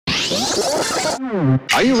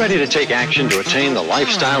Are you ready to take action to attain the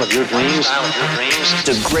lifestyle of your dreams? It's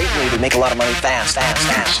a great way to make a lot of money fast.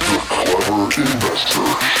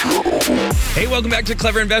 Hey, welcome back to the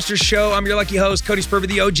Clever Investor Show. I'm your lucky host, Cody Sperber,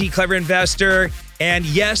 the OG Clever Investor. And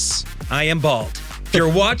yes, I am bald. If you're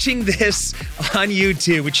watching this on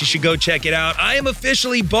YouTube, which you should go check it out, I am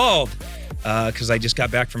officially bald because I just got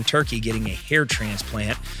back from Turkey getting a hair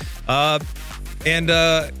transplant.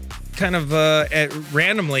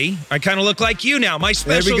 Randomly, I kind of look like you now. My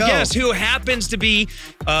special guest, who happens to be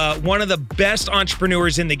one of the best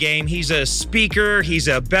entrepreneurs in the game. He's a speaker. He's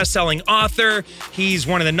a best-selling author. He's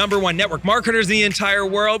one of the #1 network marketers in the entire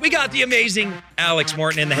world. We got the amazing Alex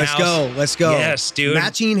Morton in the house. Let's go. Yes, dude.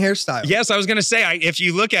 Matching hairstyle. Yes, I was going to say, if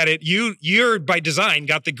you look at it, you're by design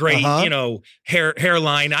got the great,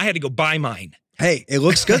 hairline. I had to go buy mine. Hey, it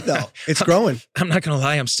looks good though. It's growing. I'm not going to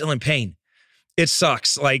lie. I'm still in pain. It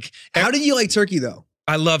sucks. How do you like turkey though?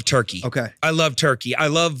 I love turkey. Okay. I love turkey. I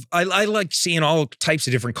like seeing all types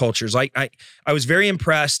of different cultures. I was very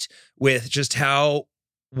impressed with just how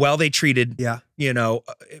well they treated,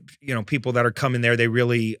 people that are coming there. They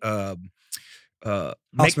really,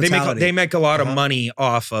 they make a lot of money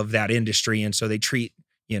off of that industry. And so they treat,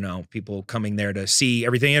 people coming there to see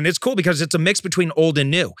everything. And it's cool because it's a mix between old and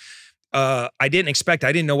new. I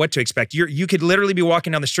didn't know what to expect. You could literally be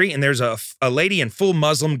walking down the street and there's a lady in full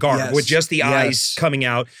Muslim garb with just the eyes coming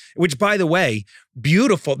out, which, by the way,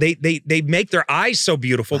 beautiful. They make their eyes so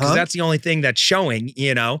beautiful because that's the only thing that's showing,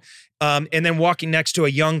 and then walking next to a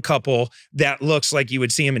young couple that looks like you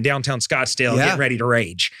would see him in downtown Scottsdale getting ready to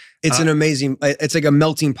rage. It's an amazing, it's like a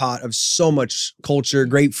melting pot of so much culture,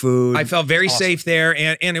 great food. I felt very safe there.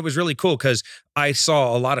 And it was really cool because I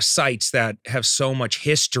saw a lot of sites that have so much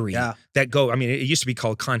history that go, it used to be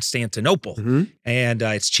called Constantinople and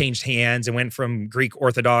it's changed hands and went from Greek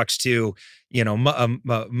Orthodox to,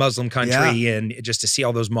 Muslim country and just to see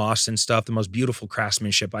all those mosques and stuff, the most beautiful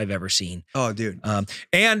craftsmanship I've ever seen. Oh, dude.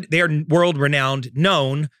 And they are world renowned,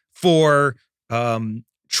 known for,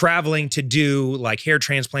 traveling to do like hair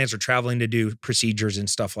transplants or traveling to do procedures and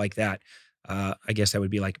stuff like that. I guess that would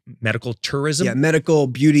be like medical tourism. Yeah, medical,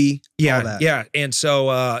 beauty, all that. Yeah. And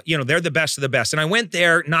so, they're the best of the best. And I went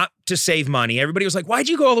there not to save money. Everybody was like, why'd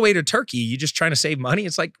you go all the way to Turkey? You just trying to save money?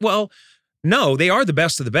 It's like, well, no, they are the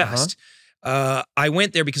best of the best. I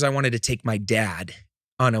went there because I wanted to take my dad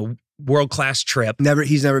on a world-class trip.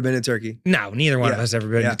 He's never been to Turkey. No, neither one of us ever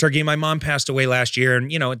been to Turkey. My mom passed away last year.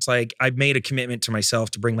 And, it's like I've made a commitment to myself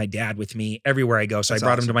to bring my dad with me everywhere I go. So I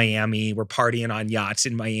brought him to Miami. We're partying on yachts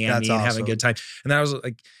in Miami and having a good time. And then I was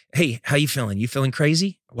like, hey, how you feeling? You feeling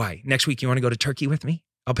crazy? Why? Next week, you want to go to Turkey with me?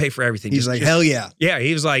 I'll pay for everything. He's hell yeah. Yeah,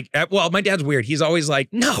 he was like, well, my dad's weird. He's always like,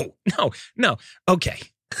 no. Okay,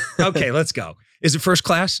 let's go. Is it first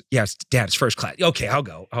class? Yes, Dad, it's first class. Okay, I'll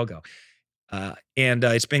go. And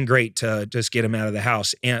it's been great to just get him out of the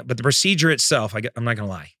house. But the procedure itself, I'm not going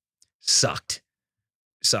to lie, sucked.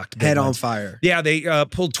 Head on fire. Yeah, they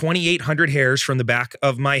pulled 2,800 hairs from the back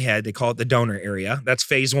of my head. They call it the donor area. That's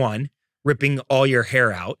phase 1, ripping all your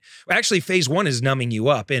hair out. Actually, phase 1 is numbing you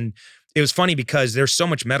up. And it was funny because there's so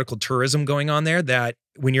much medical tourism going on there that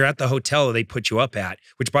when you're at the hotel they put you up at,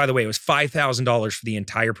 which, by the way, it was $5,000 for the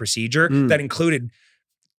entire procedure. That included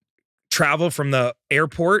travel from the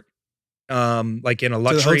airport, like in a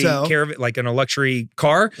luxury caravan, like in a luxury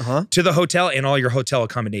car to the hotel, and all your hotel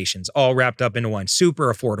accommodations all wrapped up into one.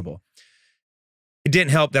 Super affordable. It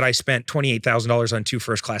didn't help that I spent $28,000 on 2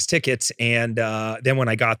 first-class tickets. And then when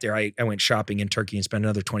I got there, I went shopping in Turkey and spent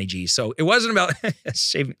another 20 G's. So it wasn't about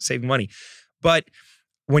saving money. But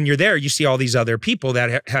when you're there, you see all these other people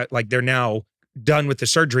that like they're now done with the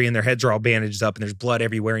surgery and their heads are all bandaged up and there's blood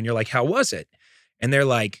everywhere. And you're like, how was it? And they're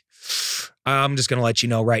like, I'm just going to let you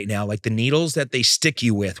know right now, like the needles that they stick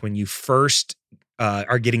you with when you first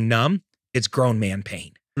are getting numb, it's grown man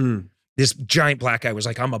pain. This giant black guy was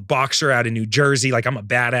like, I'm a boxer out of New Jersey. Like, I'm a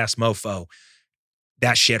badass mofo.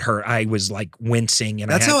 That shit hurt. I was like wincing.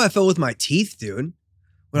 And that's how I felt with my teeth, dude.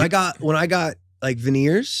 When I got like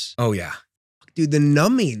veneers. Oh yeah. Dude, the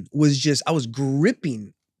numbing was just, I was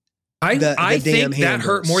gripping. I think that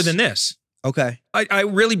hurt more than this. Okay. I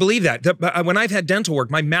really believe that. When I've had dental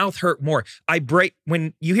work, my mouth hurt more.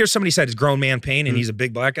 When you hear somebody said it's grown man pain and he's a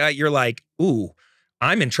big black guy, you're like, ooh,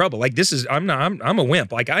 I'm in trouble. Like I'm a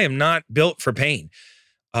wimp. Like I am not built for pain.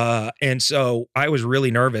 And so I was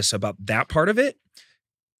really nervous about that part of it.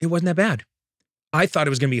 It wasn't that bad. I thought it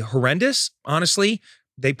was going to be horrendous. Honestly,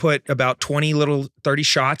 they put about 30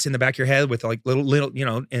 shots in the back of your head with like little,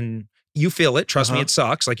 and you feel it. Trust me, it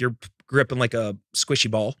sucks. Like you're gripping like a squishy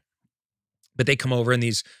ball. But they come over and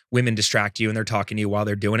these women distract you and they're talking to you while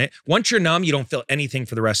they're doing it. Once you're numb, you don't feel anything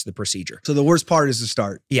for the rest of the procedure. So the worst part is the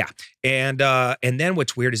start. Yeah. And then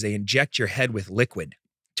what's weird is they inject your head with liquid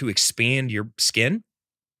to expand your skin.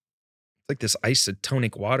 It's like this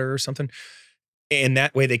isotonic water or something. And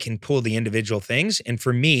that way they can pull the individual things. And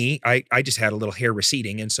for me, I just had a little hair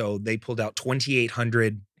receding. And so they pulled out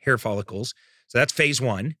 2,800 hair follicles. So that's phase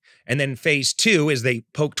 1. And then phase 2 is they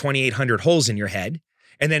poke 2,800 holes in your head.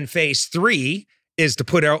 And then phase 3 is to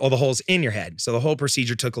put out all the holes in your head. So the whole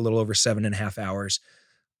procedure took a little over 7.5 hours.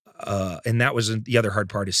 And that was the other hard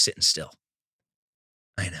part is sitting still.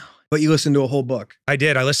 I know. But you listened to a whole book. I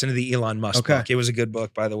did. I listened to the Elon Musk book. It was a good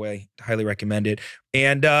book, by the way. Highly recommend it.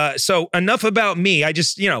 And so enough about me. I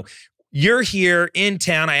just, you're here in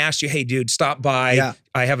town. I asked you, hey, dude, stop by. Yeah.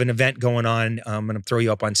 I have an event going on. I'm going to throw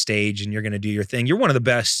you up on stage and you're going to do your thing. You're one of the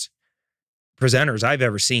best presenters I've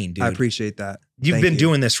ever seen, dude. I appreciate that. You've been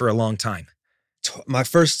doing this for a long time. My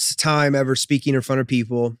first time ever speaking in front of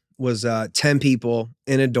people was 10 people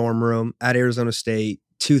in a dorm room at Arizona State,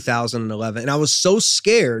 2011. And I was so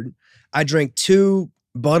scared. I drank 2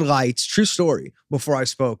 Bud Lights, true story, before I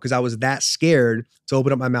spoke because I was that scared to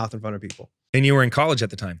open up my mouth in front of people. And you were in college at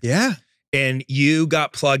the time. Yeah. And you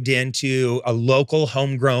got plugged into a local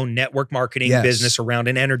homegrown network marketing business around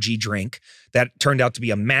an energy drink that turned out to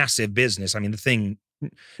be a massive business. I mean, the thing.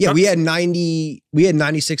 Yeah, we had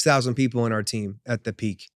 96,000 people in our team at the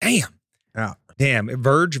peak. Damn. Yeah. Damn.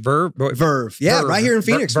 Verve. Yeah, Verve. right here in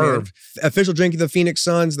Phoenix, Verve. Man. Official drink of the Phoenix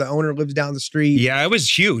Suns. The owner lives down the street. Yeah, it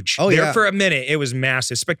was huge. Oh, there for a minute, it was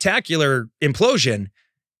massive. Spectacular implosion,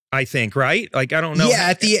 I think, right? Like, I don't know. Yeah,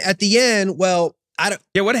 at the end, well, I don't.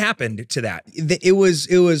 Yeah, what happened to that? It was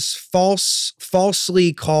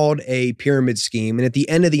falsely called a pyramid scheme. And at the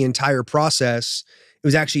end of the entire process, it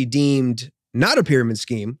was actually deemed not a pyramid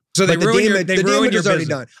scheme. So they ruined your the damage was already business.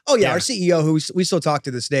 done. Oh yeah, our CEO, who we still talk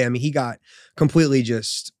to this day. I mean, he got completely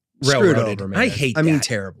just screwed over, man. I hate that. I mean,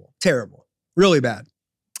 terrible, really bad.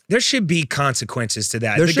 There should be consequences to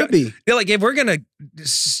that. There should be. Like, if we're gonna,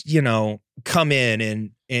 come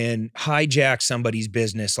in and hijack somebody's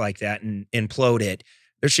business like that and implode it,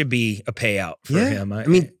 there should be a payout for him. I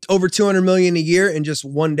mean, over $200 million a year in just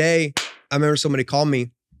one day. I remember somebody called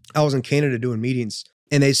me. I was in Canada doing meetings,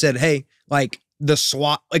 and they said, "Hey, like the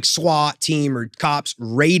SWAT team or cops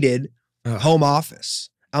raided home office."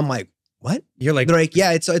 I'm like, "What?" You're like, they're like,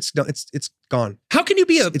 "Yeah, it's gone." How can you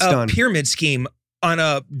be a done. pyramid scheme on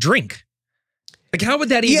a drink? Like, how would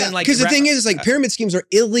that even because the thing is, like, pyramid schemes are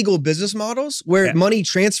illegal business models where money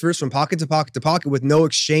transfers from pocket to pocket to pocket with no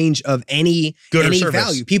exchange of any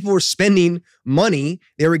value. People were spending money.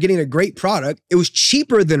 They were getting a great product. It was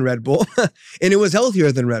cheaper than Red Bull and it was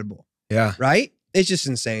healthier than Red Bull. Yeah. Right? It's just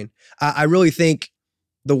insane. I really think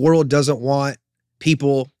the world doesn't want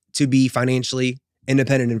people to be financially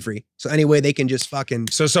independent and free. So anyway, they can just fucking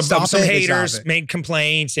some haters made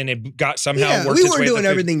complaints and it got somehow worked we its weren't way doing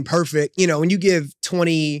everything perfect. When you give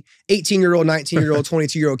 18-year-old, 19-year-old,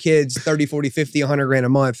 22-year-old kids 30, 40, 50, 100 grand a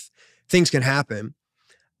month, things can happen.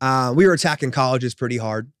 We were attacking colleges pretty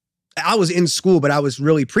hard. I was in school, but I was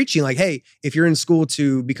really preaching like, hey, if you're in school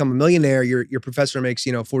to become a millionaire, your professor makes,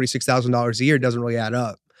 $46,000 a year, it doesn't really add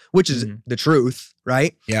up, which is the truth,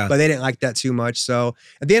 right? Yeah. But they didn't like that too much. So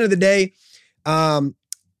at the end of the day,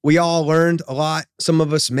 we all learned a lot. Some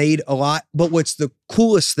of us made a lot. But what's the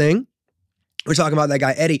coolest thing? We're talking about that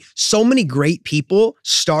guy, Eddie. So many great people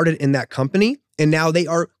started in that company and now they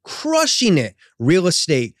are crushing it. Real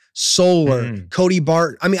estate, solar, Cody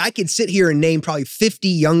Barton. I mean, I could sit here and name probably 50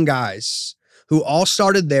 young guys who all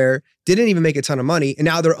started there, didn't even make a ton of money. And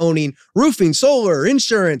now they're owning roofing, solar,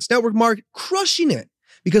 insurance, network market, crushing it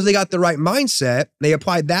because they got the right mindset. They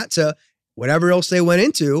applied that to whatever else they went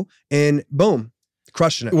into and boom,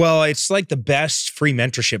 crushing it. Well, it's like the best free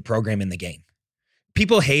mentorship program in the game.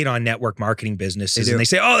 People hate on network marketing businesses and they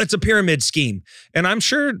say, oh, it's a pyramid scheme. And I'm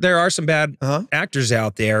sure there are some bad actors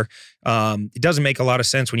out there. It doesn't make a lot of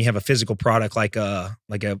sense when you have a physical product like a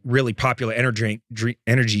really popular energy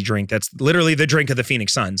drink that's literally the drink of the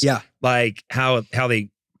Phoenix Suns. Yeah. Like how they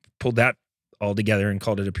pulled that all together and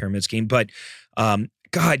called it a pyramid scheme. But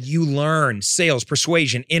God, you learn sales,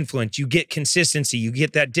 persuasion, influence. You get consistency. You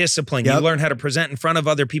get that discipline. You learn how to present in front of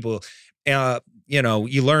other people.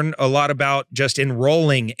 You learn a lot about just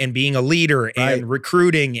enrolling and being a leader and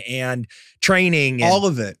recruiting and training. All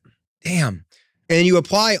of it. Damn. And you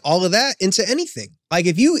apply all of that into anything. Like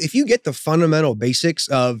if you get the fundamental basics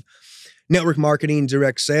of network marketing,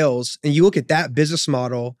 direct sales, and you look at that business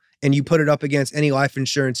model and you put it up against any life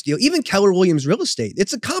insurance deal, even Keller Williams real estate,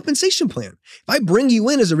 it's a compensation plan. If I bring you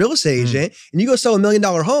in as a real estate agent and you go sell $1 million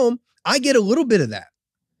home, I get a little bit of that.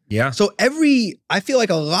 Yeah. So I feel like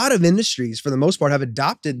a lot of industries for the most part have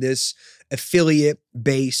adopted this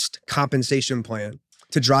affiliate-based compensation plan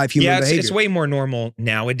to drive human behavior. It's way more normal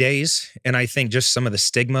nowadays. And I think just some of the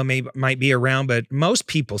stigma might be around, but most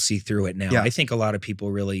people see through it now. Yeah. I think a lot of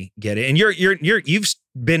people really get it. And you've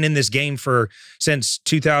been in this game since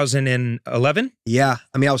 2011? Yeah.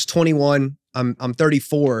 I mean, I was 21. I'm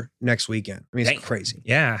 34 next weekend. I mean, it's crazy.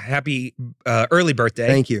 Yeah. Happy early birthday.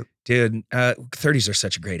 Thank you. Dude, 30s are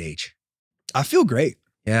such a great age. I feel great.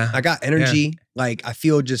 Yeah. I got energy. Yeah. Like I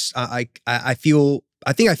feel just, I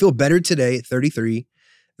think I feel better today at 33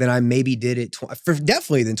 than I maybe did at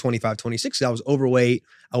definitely than 25, 26. I was overweight.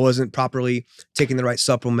 I wasn't properly taking the right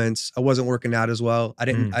supplements. I wasn't working out as well. I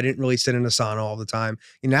didn't really sit in a sauna all the time.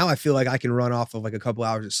 And now I feel like I can run off of like a couple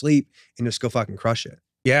hours of sleep and just go fucking crush it.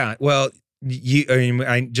 Yeah. Well,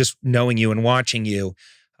 I just knowing you and watching you,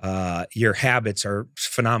 your habits are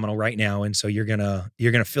phenomenal right now. And so you're gonna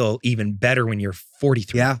feel even better when you're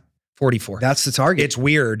 43. Yeah. 44. That's the target. It's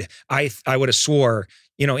weird. I would have swore,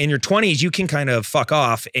 in your 20s, you can kind of fuck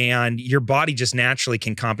off and your body just naturally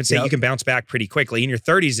can compensate. Yep. You can bounce back pretty quickly. In your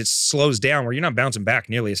 30s, it slows down where you're not bouncing back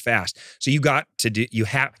nearly as fast. So you have to do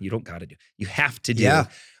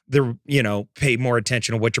pay more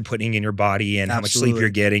attention to what you're putting in your body and how much sleep you're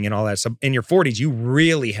getting and all that stuff. In your 40s, you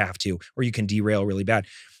really have to, or you can derail really bad.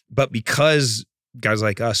 But because guys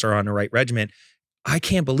like us are on the right regimen, I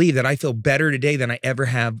can't believe that I feel better today than I ever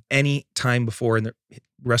have any time before in the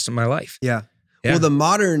rest of my life. Yeah. Well,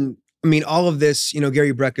 all of this,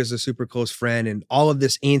 Gary Breck is a super close friend, and all of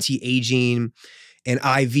this anti-aging and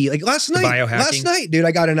IV. Like last night, dude,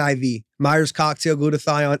 I got an IV. Myers cocktail,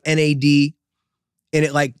 glutathione, NAD, and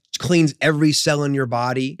it like cleans every cell in your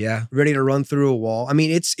body. Yeah. Ready to run through a wall. I mean,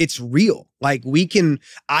 it's real. Like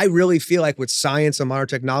I really feel like with science and modern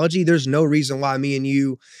technology, there's no reason why me and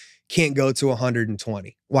you can't go to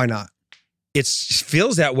 120. Why not? It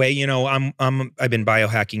feels that way. I've been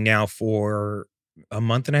biohacking now for a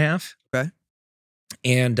month and a half. Okay.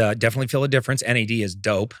 And definitely feel a difference. NAD is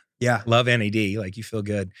dope. Yeah. Love NAD. Like you feel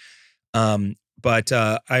good. But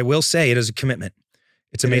I will say it is a commitment.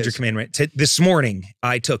 It's a major commitment. This morning,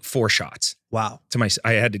 I took 4 shots. Wow.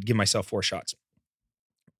 I had to give myself 4 shots.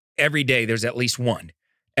 Every day, there's at least one.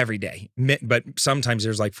 Every day. But sometimes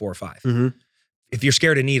there's like 4 or 5. Mm-hmm. If you're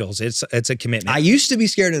scared of needles, it's a commitment. I used to be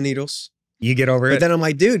scared of needles. You get over it. But then I'm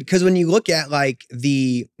like, dude, because when you look at like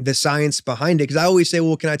the science behind it, because I always say,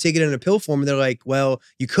 well, can I take it in a pill form? And they're like, well,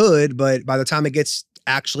 you could, but by the time it gets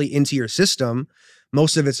actually into your system,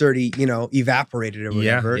 most of it's already, evaporated or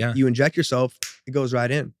whatever. Yeah. You inject yourself, it goes right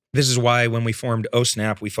in. This is why when we formed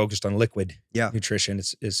OSNAP, we focused on liquid nutrition.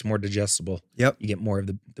 It's more digestible. Yep. You get more of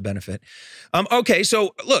the benefit. Okay,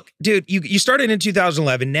 so look, dude, you started in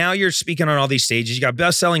 2011. Now you're speaking on all these stages. You got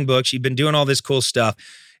best-selling books. You've been doing all this cool stuff.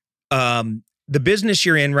 The business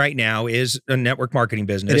you're in right now is a network marketing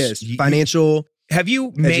business. It is. Financial Have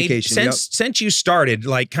you made, education, since you started,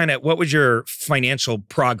 like kind of what was your financial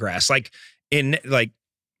progress?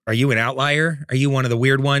 Are you an outlier? Are you one of the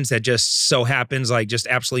weird ones that just so happens, like just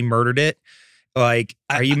absolutely murdered it? Like,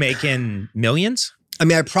 are you making millions? I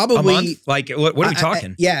mean, I probably a month? Like, what are we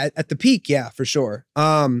talking? At the peak, yeah, for sure.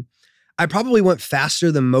 I probably went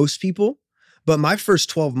faster than most people, but my first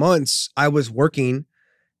 12 months, I was working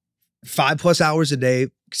 5+ hours a day,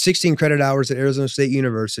 16 credit hours at Arizona State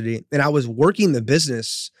University, and I was working the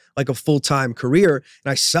business like a full-time career,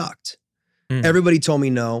 and I sucked. Everybody told me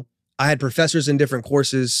no. I had professors in different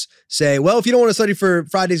courses say, well, if you don't want to study for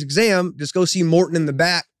Friday's exam, just go see Morton in the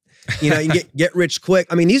back. You can get rich quick.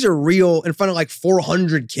 I mean, these are real in front of like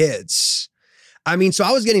 400 kids. I mean, so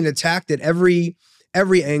I was getting attacked at every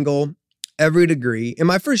angle, every degree. In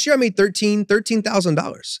my first year, I made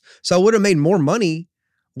 $13,000. So I would have made more money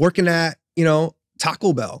working at,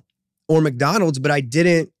 Taco Bell or McDonald's, but I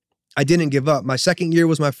didn't give up. My second year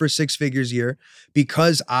was my first 6 figures year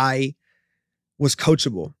because I was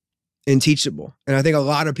coachable and teachable. And I think a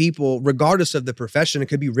lot of people, regardless of the profession, it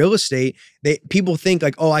could be real estate, people think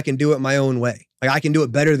like, oh, I can do it my own way. Like I can do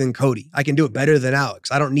it better than Cody. I can do it better than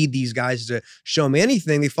Alex. I don't need these guys to show me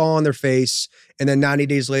anything. They fall on their face. And then 90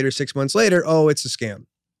 days later, 6 months later, oh, it's a scam.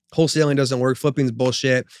 Wholesaling doesn't work. Flipping's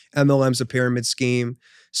bullshit. MLM's a pyramid scheme.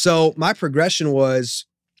 So my progression was,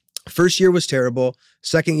 first year was terrible.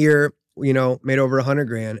 Second year, made over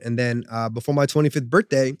 $100,000. And then before my 25th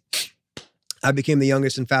birthday, I became the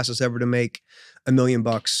youngest and fastest ever to make $1 million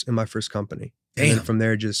in my first company. Damn. And then from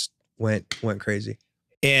there just went crazy.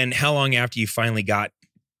 And how long after you finally got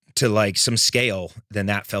to like some scale, then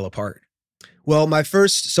that fell apart? Well,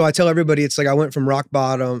 so I tell everybody, it's like I went from rock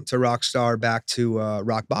bottom to rock star back to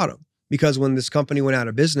rock bottom. Because when this company went out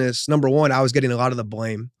of business, number one, I was getting a lot of the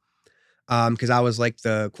blame. because I was like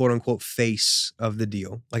the quote unquote face of the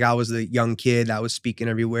deal. Like I was the young kid that was speaking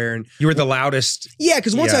everywhere. And You were the loudest. yeah,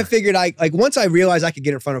 because once I figured once I realized I could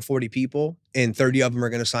get in front of 40 people and 30 of them are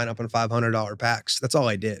going to sign up on $500 packs, that's all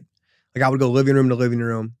I did. Like I would go living room to living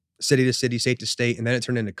room, city to city, state to state, and then it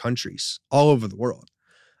turned into countries all over the world.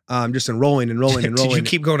 Just enrolling. Did you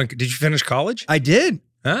keep going? Did you finish college? I did.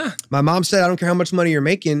 Ah. My mom said, I don't care how much money you're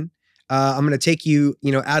making. I'm going to take you,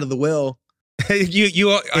 out of the will.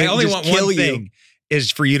 I only want one thing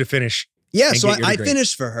is for you to finish. Yeah. So I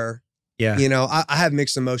finished for her. Yeah. I have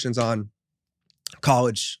mixed emotions on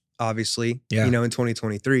college, obviously, in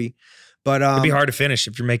 2023, but it'd be hard to finish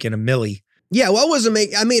if you're making a milli. Yeah. Well,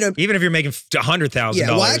 I made even if you're making $100,000. Yeah.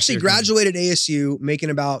 Well, I actually graduated ASU making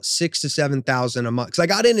about $6,000 to $7,000 a month. Cause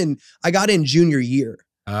I got in junior year.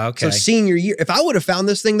 Okay. So senior year, if I would have found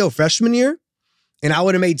this thing though, freshman year, and I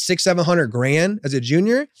would have made $600,000-700,000 as a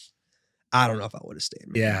junior, I don't know if I would have stayed.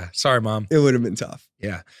 Man. Yeah. Sorry, Mom. It would have been tough.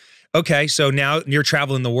 Yeah. Okay. So now you're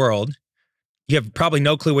traveling the world. You have probably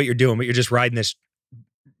no clue what you're doing, but you're just riding this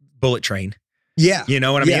bullet train. Yeah. You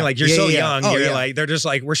know what I mean? Like you're so young. Oh, you're like, they're just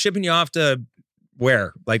like, we're shipping you off to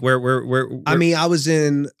where? Like where? I mean, I was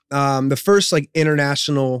in the first like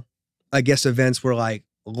international, I guess, events were like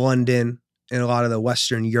London and a lot of the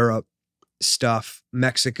Western Europe stuff,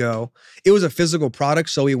 Mexico. It was a physical product,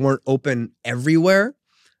 so we weren't open everywhere.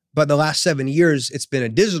 But the last 7 years, it's been a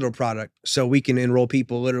digital product, so we can enroll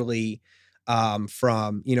people literally from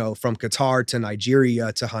Qatar to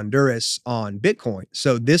Nigeria to Honduras on Bitcoin.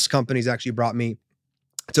 So this company's actually brought me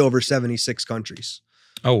to over 76 countries.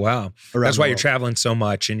 Oh, wow. That's why you're traveling so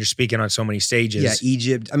much and you're speaking on so many stages. Yeah,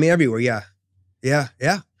 Egypt. I mean, everywhere. Yeah.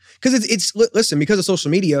 Because listen, because of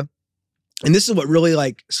social media, and this is what really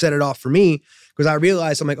like set it off for me, because I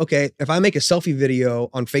realized I'm like, okay, if I make a selfie video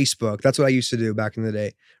on Facebook, that's what I used to do back in the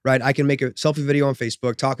day, right? I can make a selfie video on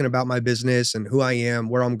Facebook talking about my business and who I am,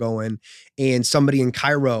 where I'm going, and somebody in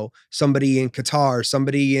Cairo, somebody in Qatar,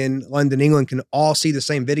 somebody in London, England can all see the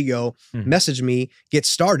same video, message me, get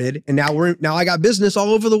started, and now I got business all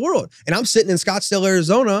over the world. And I'm sitting in Scottsdale,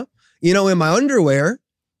 Arizona, in my underwear,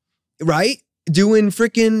 right? Doing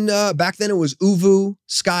freaking, back then it was Uvu,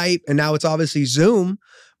 Skype, and now it's obviously Zoom.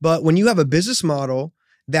 But when you have a business model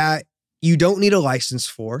that you don't need a license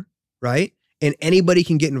for, right? And anybody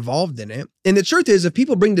can get involved in it. And the truth is, if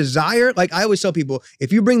people bring desire, like I always tell people,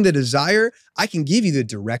 if you bring the desire, I can give you the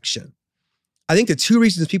direction. I think the two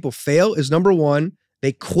reasons people fail is number one,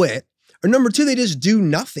 they quit. Or number two, they just do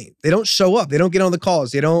nothing. They don't show up. They don't get on the calls.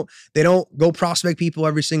 They don't go prospect people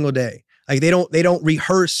every single day. Like they don't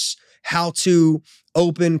rehearse how to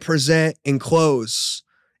open, present, and close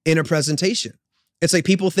in a presentation. It's like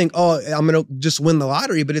people think, oh, I'm going to just win the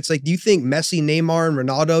lottery. But it's like, do you think Messi, Neymar, and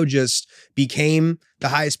Ronaldo just became the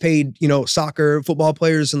highest paid, soccer, football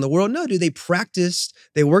players in the world? No, dude, they practiced,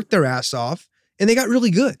 they worked their ass off, and they got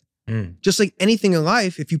really good. Just like anything in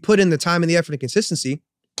life, if you put in the time and the effort and consistency,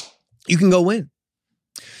 you can go win.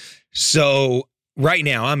 So right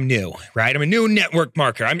now I'm new, right? I'm a new network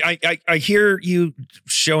marketer. I hear you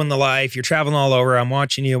showing the life. You're traveling all over. I'm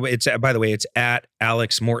watching you. By the way, it's at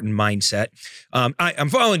Alex Morton Mindset. I'm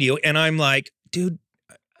following you and I'm like, dude,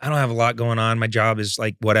 I don't have a lot going on. My job is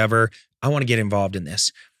like whatever. I want to get involved in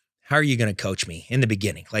this. How are you going to coach me in the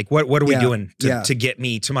beginning? Like what are we doing to get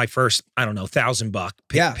me to my first, I don't know,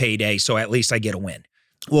 $1,000 payday. So at least I get a win.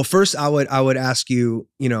 Well, first I would ask you,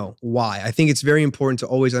 why. I think it's very important to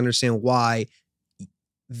always understand why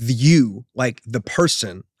you, like the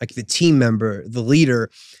person, like the team member, the leader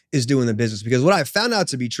is doing the business. Because what I found out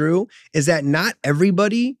to be true is that not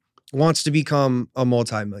everybody wants to become a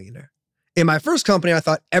multimillionaire. In my first company, I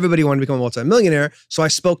thought everybody wanted to become a multimillionaire. So I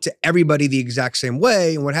spoke to everybody the exact same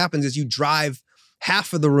way. And what happens is you drive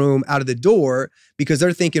half of the room out of the door because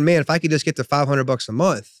they're thinking, man, if I could just get to $500 a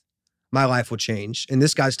month, my life will change. And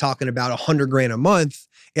this guy's talking about $100,000 a month.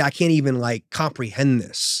 And I can't even like comprehend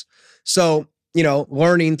this. So,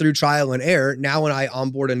 learning through trial and error. Now, when I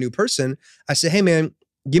onboard a new person, I say, hey man,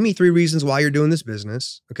 give me 3 reasons why you're doing this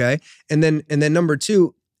business. Okay. And then number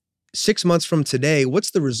 2, 6 months from today,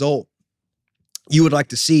 what's the result you would like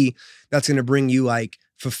to see that's going to bring you like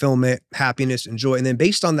fulfillment, happiness, and joy? And then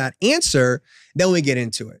based on that answer, then we get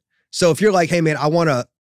into it. So if you're like, hey man, I want to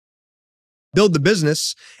build the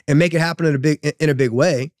business and make it happen in a big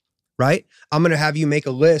way, right? I'm going to have you make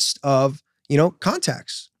a list of,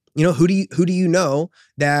 contacts. Who do you know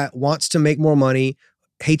that wants to make more money,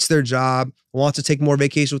 hates their job, wants to take more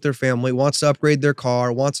vacation with their family, wants to upgrade their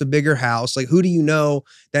car, wants a bigger house? Like, who do you know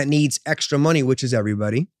that needs extra money, which is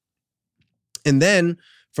everybody? And then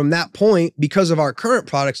from that point, because of our current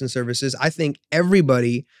products and services, I think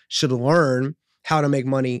everybody should learn how to make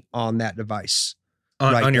money on that device.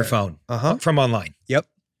 On your phone. From online. Yep.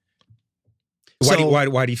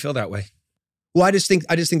 Why do you feel that way? Well, I just think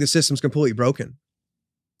the system's completely broken.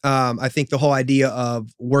 I think the whole idea of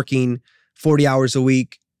working 40 hours a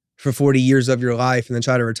week for 40 years of your life and then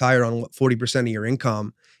try to retire on 40% of your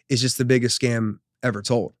income is just the biggest scam ever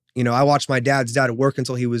told. You know, I watched my dad's dad work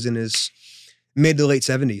until he was in his mid to late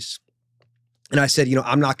 70s. And I said, you know,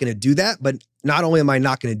 I'm not going to do that. But not only am I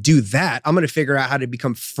not going to do that, I'm going to figure out how to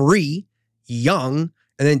become free, young,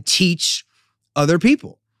 and then teach other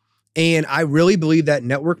people. And I really believe that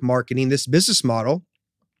network marketing, this business model,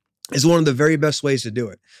 is one of the very best ways to do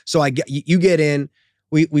it. So you get in,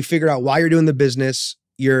 we figure out why you're doing the business,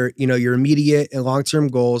 your immediate and long-term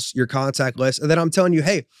goals, your contact list. And then I'm telling you,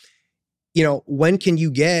 hey, you know, when can you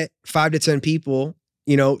get 5 to 10 people,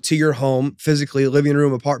 you know, to your home, physically, living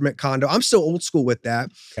room, apartment, condo? I'm still old school with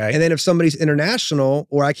that. Okay. And then if somebody's international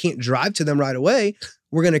or I can't drive to them right away,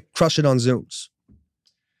 we're going to crush it on Zooms.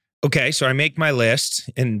 Okay, so I make my list.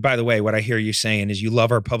 And by the way, what I hear you saying is you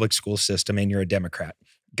love our public school system and you're a Democrat.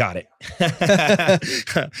 Got it.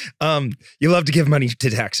 You love to give money to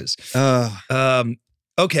taxes.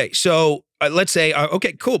 Okay, so let's say,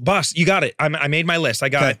 okay, cool, boss, you got it. I made my list. I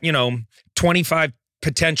got, 25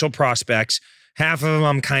 potential prospects. Half of them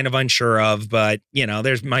I'm kind of unsure of, but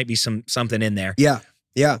there's might be something in there. Yeah.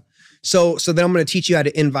 So then I'm going to teach you how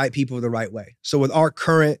to invite people the right way. So with our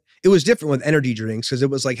current, it was different with energy drinks because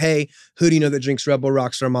it was like, hey, who do you know that drinks Red Bull,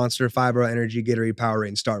 Rockstar, Monster, Fiber, Energy, Gatorade, Powerade,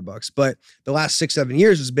 and Starbucks? But the last 6-7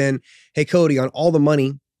 years has been, hey, Cody, on all the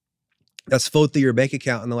money that's flowed through your bank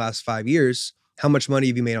account in the last 5 years, how much money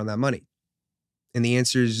have you made on that money? And the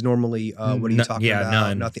answer is normally, what are you talking about?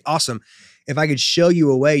 None. Nothing. Awesome. If I could show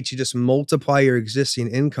you a way to just multiply your existing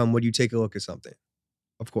income, would you take a look at something?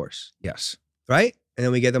 Of course. Yes. Right? And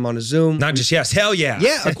then we get them on a Zoom. Not just yes, hell yeah.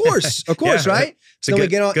 Yeah, of course, yeah, right? It's a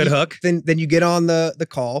good hook. Then you get on the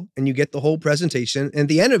call and you get the whole presentation. And at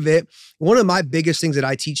the end of it, one of my biggest things that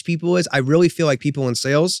I teach people is I really feel like people in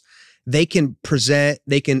sales, they can present,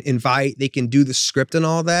 they can invite, they can do the script and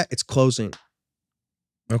all that. It's closing.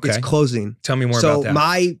 Okay. It's closing. Tell me more about that. So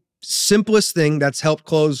my simplest thing that's helped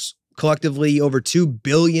close collectively over $2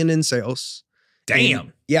 billion in sales.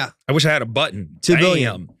 Damn. Yeah. I wish I had a button. $2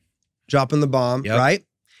 billion. Dropping the bomb, right?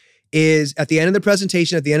 Is at the end of the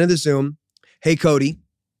presentation, at the end of the Zoom, hey, Cody,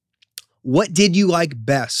 what did you like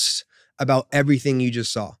best about everything you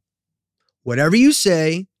just saw? Whatever you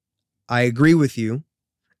say, I agree with you.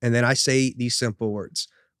 And then I say these simple words.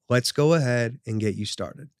 Let's go ahead and get you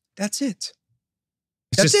started. That's it.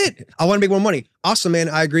 That's it. I want to make more money. Awesome, man.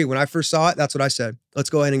 I agree. When I first saw it, that's what I said. Let's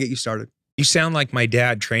go ahead and get you started. You sound like my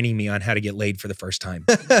dad training me on how to get laid for the first time.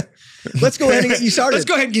 Let's go ahead and get you started. Let's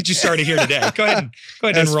go ahead and get you started here today. Go ahead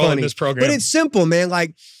and enroll in this program. But it's simple, man.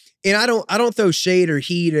 Like, and I don't throw shade or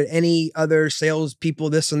heat at any other sales people,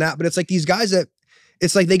 this and that. But it's like these guys that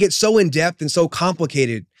it's like they get so in depth and so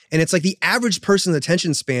complicated. And it's like the average person's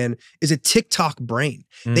attention span is a TikTok brain.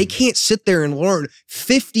 They can't sit there and learn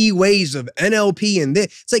 50 ways of NLP and this.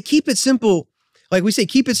 It's like, keep it simple. Like we say,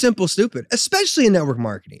 keep it simple, stupid, especially in network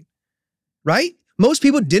marketing. Right? Most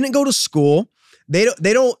people didn't go to school. They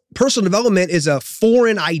don't, personal development is a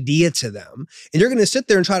foreign idea to them. And you're going to sit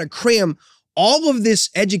there and try to cram all of this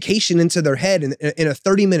education into their head in a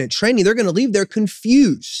 30-minute training. They're going to leave there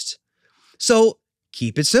confused. So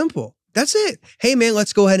keep it simple. That's it. Hey, man,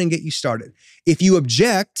 let's go ahead and get you started. If you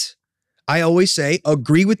object, I always say,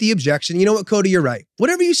 agree with the objection. You know what, Cody, you're right.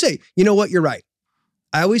 Whatever you say, you know what, you're right.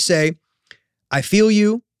 I always say, I feel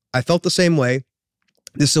you. I felt the same way.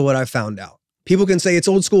 This is what I found out. People can say it's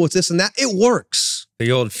old school, it's this and that. It works.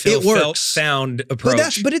 The old felt sound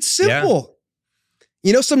approach. But it's simple.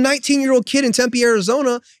 Yeah. Some 19-year-old kid in Tempe,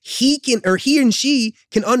 Arizona, he and she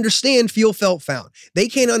can understand feel, felt, found. They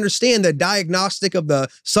can't understand the diagnostic of the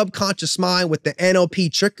subconscious mind with the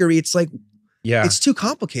NLP trickery. It's like, it's too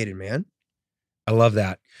complicated, man. I love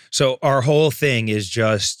that. So our whole thing is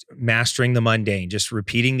just mastering the mundane, just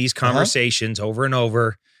repeating these conversations over and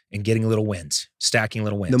over. And getting little wins, stacking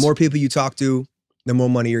little wins. The more people you talk to, the more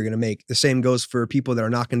money you're going to make. The same goes for people that are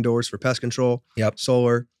knocking doors for pest control,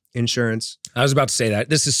 solar, insurance. I was about to say that.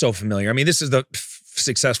 This is so familiar. I mean, this is the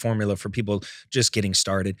success formula for people just getting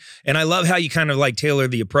started. And I love how you kind of like tailor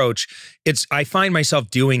the approach. I find myself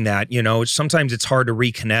doing that, sometimes it's hard to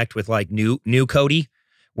reconnect with like new Cody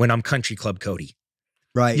when I'm country club Cody.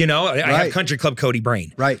 Right. I have country club Cody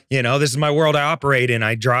brain. Right. This is my world I operate in.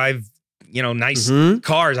 I drive nice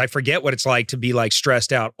cars. I forget what it's like to be like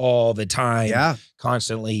stressed out all the time,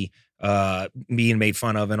 constantly being made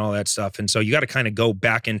fun of and all that stuff. And so you got to kind of go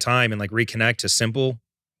back in time and like reconnect to simple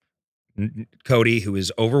Cody, who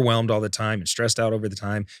is overwhelmed all the time and stressed out over the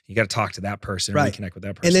time. You got to talk to that person and Right. reconnect with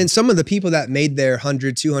that person. And then some of the people that made their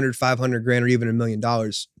 100, 200, 500 grand or even $1 million,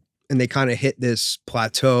 and they kind of hit this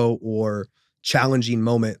plateau or challenging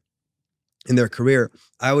moment in their career,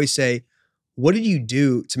 I always say, what did you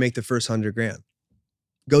do to make the first 100 grand?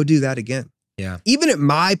 Go do that again. Yeah. Even at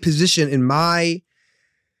my position in my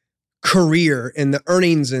career and the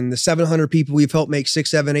earnings and the 700 people we've helped make 6,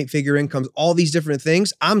 7, 8-figure incomes, all these different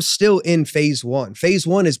things, I'm still in phase one. Phase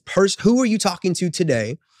one is who are you talking to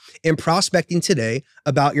today and prospecting today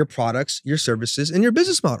about your products, your services, and your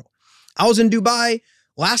business model. I was in Dubai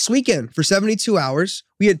last weekend for 72 hours.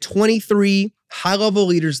 We had 23 high-level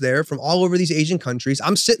leaders there from all over these Asian countries.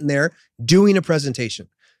 I'm sitting there doing a presentation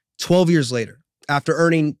 12 years later after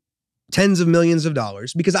earning tens of millions of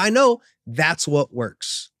dollars because I know that's what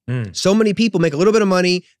works. So many people make a little bit of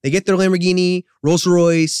money. They get their Lamborghini, Rolls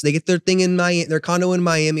Royce, they get their thing in Miami, their condo in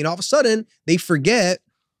Miami, and all of a sudden they forget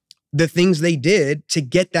the things they did to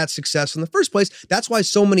get that success in the first place. That's why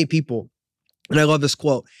so many people, and I love this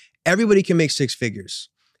quote, everybody can make 6 figures.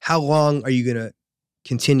 How long are you going to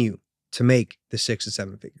continue to make the 6 to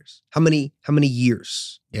 7 figures? How many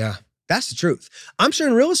years? Yeah. That's the truth. I'm sure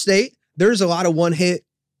in real estate, there's a lot of one-hit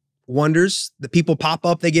wonders. The people pop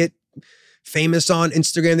up, they get famous on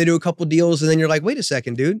Instagram, they do a couple deals, and then you're like, wait a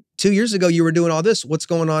second, dude. 2 years ago, you were doing all this. What's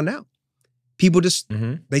going on now? People just,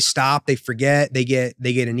 they stop, they forget, they get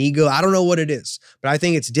an ego. I don't know what it is, but I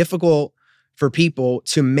think it's difficult for people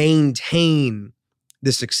to maintain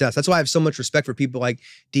the success. That's why I have so much respect for people like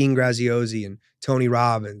Dean Graziosi and Tony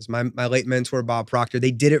Robbins, my late mentor, Bob Proctor. They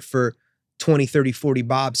did it for 20, 30, 40,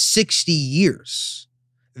 Bob, 60 years.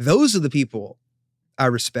 Those are the people I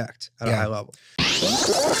respect at a high level.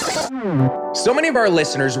 So many of our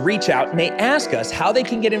listeners reach out and they ask us how they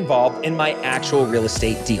can get involved in my actual real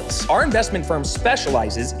estate deals. Our investment firm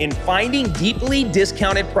specializes in finding deeply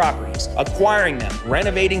discounted properties, acquiring them,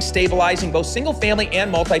 renovating, stabilizing both single family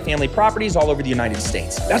and multifamily properties all over the United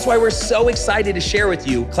States. That's why we're so excited to share with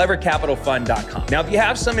you clevercapitalfund.com. Now, if you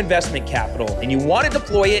have some investment capital and you want to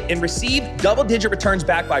deploy it and receive double-digit returns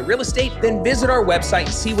backed by real estate, then visit our website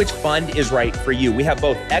and see which fund is right for you. We have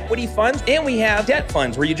both equity funds and we have debt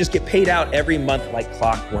funds where you just get paid out every month like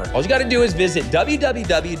clockwork. All you got to do is visit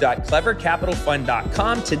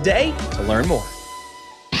www.clevercapitalfund.com today to learn more.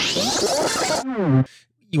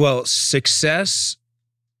 Well, success,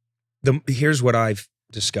 here's what I've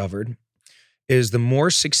discovered, is the more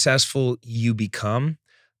successful you become,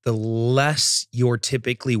 the less you're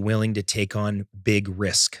typically willing to take on big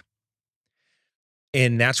risk.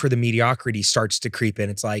 And that's where the mediocrity starts to creep in.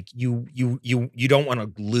 It's like you don't want to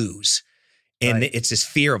lose. And it's this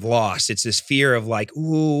fear of loss. It's this fear of like,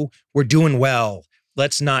 ooh, we're doing well.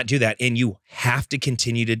 Let's not do that. And you have to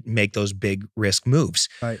continue to make those big risk moves.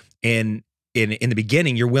 Right. And in the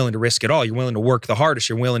beginning, you're willing to risk it all. You're willing to work the hardest.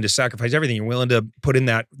 You're willing to sacrifice everything. You're willing to put in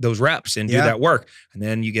those reps and do that work. And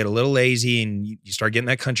then you get a little lazy and you start getting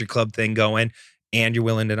that country club thing going, and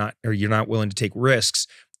you're not willing to take risks.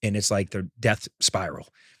 And it's like the death spiral.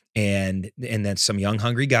 And then some young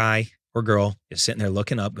hungry guy or girl is sitting there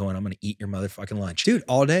looking up going, I'm going to eat your motherfucking lunch. Dude,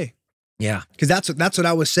 all day. Yeah. Because that's what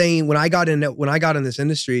I was saying when I got in this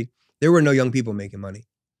industry. There were no young people making money.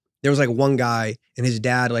 There was like one guy, and his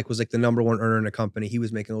dad was the number one earner in the company. He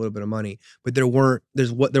was making a little bit of money, but there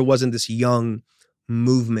wasn't this young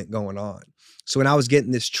movement going on. So when I was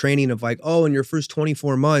getting this training of like, oh, in your first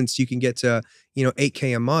 24 months you can get to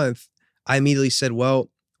 $8K a month, I immediately said, well,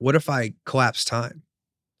 what if I collapse time?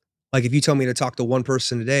 Like if you tell me to talk to one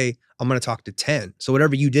person today, I'm going to talk to 10. So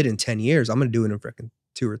whatever you did in 10 years, I'm going to do it in freaking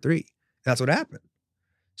 2 or 3. That's what happened.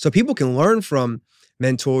 So people can learn from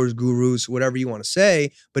mentors, gurus, whatever you want to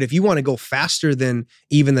say. But if you want to go faster than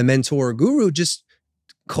even the mentor or guru, just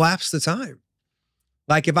collapse the time.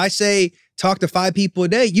 Like if I say, talk to 5 people a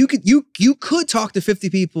day, you could talk to 50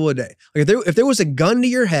 people a day. Like if there was a gun to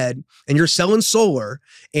your head and you're selling solar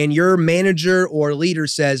and your manager or leader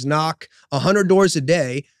says, knock 100 doors a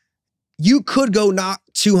day, you could go knock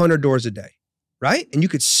 200 doors a day, right? And you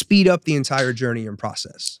could speed up the entire journey and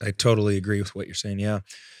process. I totally agree with what you're saying. Yeah.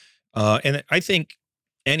 And I think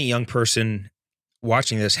any young person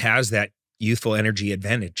watching this has that youthful energy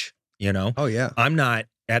advantage, Oh yeah. I'm not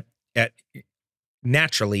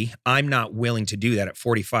naturally, I'm not willing to do that at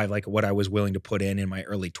 45, like what I was willing to put in my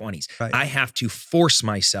early 20s. Right. I have to force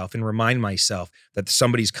myself and remind myself that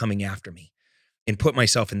somebody's coming after me, and put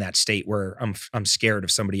myself in that state where I'm scared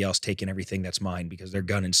of somebody else taking everything that's mine because they're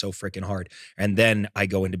gunning so freaking hard. And then I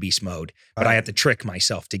go into beast mode, but I have to trick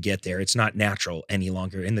myself to get there. It's not natural any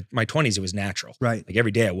longer. In my 20s, it was natural. Right. Like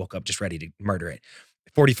every day I woke up just ready to murder it.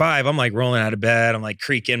 45, I'm like rolling out of bed. I'm like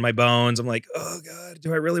creaking my bones. I'm like, oh God,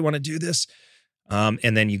 do I really want to do this?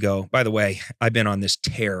 And then you go, by the way, I've been on this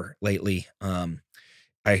tear lately.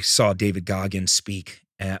 I saw David Goggins speak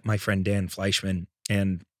at my friend Dan Fleischman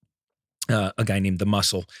and a guy named The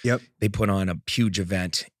Muscle. Yep. They put on a huge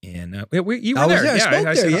event and you were I was there. there.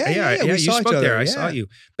 I spoke there. Yeah, we you saw spoke each other. there. I Yeah. saw you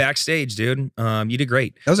backstage, dude. You did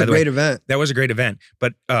great. That was By a the way. great event. That was a great event.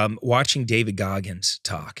 But watching David Goggins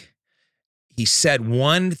talk, he said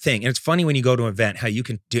one thing, and it's funny when you go to an event how you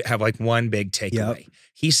can have like one big takeaway. Yep.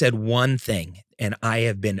 He said one thing, and I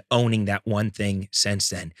have been owning that one thing since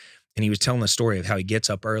then. And he was telling the story of how he gets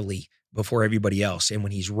up early before everybody else, and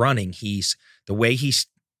when he's running, the way he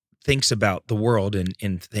thinks about the world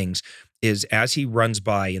and things is as he runs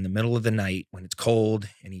by in the middle of the night when it's cold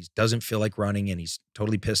and he doesn't feel like running and he's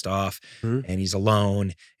totally pissed off and he's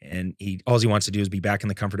alone and all he wants to do is be back in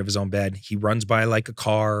the comfort of his own bed. He runs by like a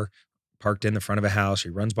car parked in the front of a house. He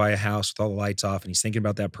runs by a house with all the lights off and he's thinking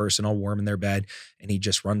about that person all warm in their bed. And he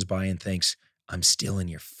just runs by and thinks, I'm still in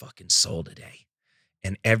your fucking soul today.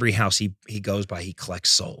 And every house he goes by, he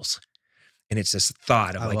collects souls. And it's this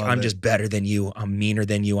thought of like, I'm just better than you. I'm meaner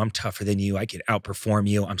than you. I'm tougher than you. I could outperform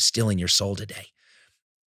you. I'm still in your soul today.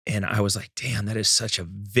 And I was like, damn, that is such a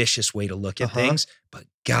vicious way to look at things. But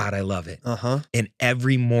God, I love it. And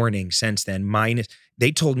every morning since then,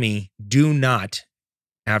 they told me, do not,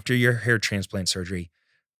 after your hair transplant surgery,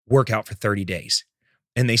 work out for 30 days.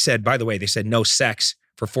 And they said, by the way, they said no sex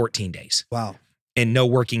for 14 days. Wow. And no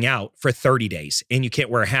working out for 30 days. And you can't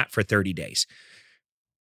wear a hat for 30 days.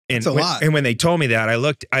 And that's a lot. And when they told me that, I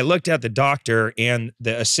looked at the doctor and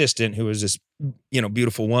the assistant, who was this,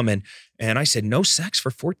 beautiful woman. And I said, no sex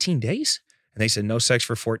for 14 days? And they said, no sex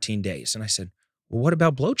for 14 days. And I said, well, what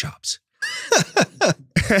about blowjobs?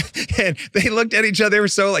 And they looked at each other. They were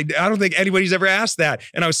so like, I don't think anybody's ever asked that.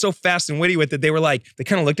 And I was so fast and witty with it. They were like, they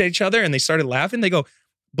kind of looked at each other and they started laughing. They go,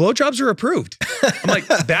 blowjobs are approved. I'm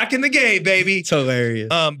like, back in the game, baby. It's hilarious.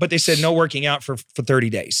 But they said no working out for 30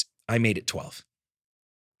 days. I made it 12.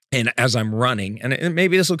 And as I'm running, and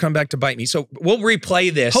maybe this will come back to bite me. So we'll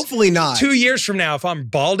replay this. Hopefully not. 2 years from now, if I'm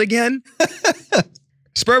bald again,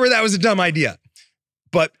 Sperber, that was a dumb idea.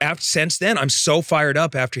 But since then, I'm so fired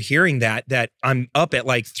up after hearing that I'm up at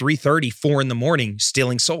like 3:30, 4 in the morning,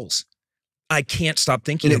 stealing souls. I can't stop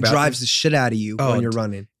thinking about it. And it drives the shit out of you when you're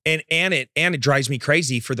running. And it drives me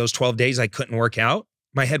crazy for those 12 days I couldn't work out.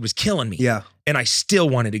 My head was killing me. Yeah. And I still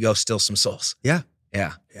wanted to go steal some souls. Yeah.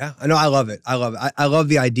 Yeah. Yeah. I know. I love it. I love it. I love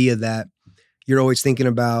the idea that you're always thinking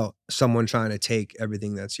about someone trying to take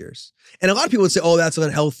everything that's yours. And a lot of people would say, oh, that's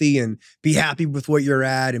unhealthy, and be happy with what you're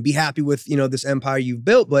at and be happy with, this empire you've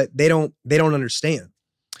built, but they don't understand.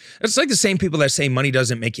 It's like the same people that say money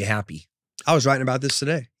doesn't make you happy. I was writing about this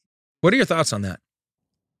today. What are your thoughts on that?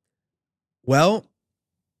 Well,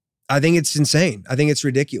 I think it's insane. I think it's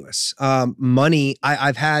ridiculous. Money,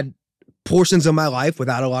 I've had portions of my life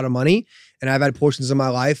without a lot of money, and I've had portions of my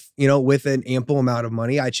life, with an ample amount of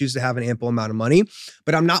money. I choose to have an ample amount of money,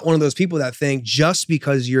 but I'm not one of those people that think just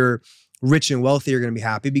because you're rich and wealthy, you're going to be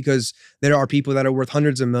happy, because there are people that are worth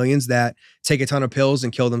hundreds of millions that take a ton of pills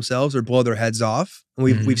and kill themselves or blow their heads off. And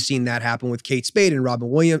we've seen that happen with Kate Spade and Robin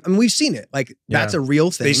Williams. I mean, we've seen it. Like, that's a real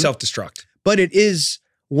thing. They self-destruct. But it is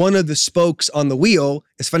one of the spokes on the wheel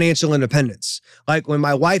is financial independence. Like when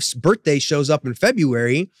my wife's birthday shows up in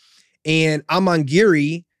February and I'm on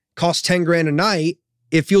Geary, costs 10 grand a night,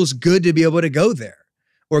 it feels good to be able to go there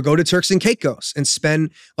or go to Turks and Caicos and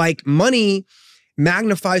spend. Like, money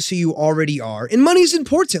magnifies who you already are. And money is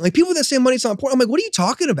important. Like, people that say money's not important, I'm like, what are you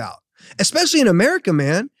talking about? Especially in America,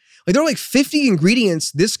 man. Like, there are like 50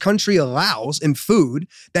 ingredients this country allows in food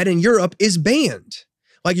that in Europe is banned.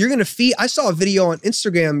 Like, you're going to feed. I saw a video on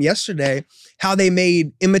Instagram yesterday how they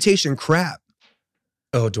made imitation crab.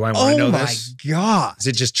 Oh, do I want to know this? Oh my God. Is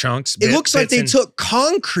it just chunks? It looks like they took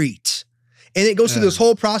concrete and it goes through this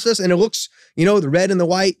whole process, and it looks, the red and the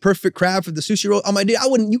white, perfect crab for the sushi roll. I'm like, dude,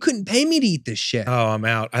 you couldn't pay me to eat this shit. Oh, I'm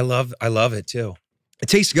out. I love it too. It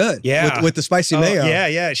tastes good. Yeah. With the spicy mayo.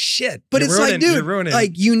 Yeah. Shit. But it's like, dude,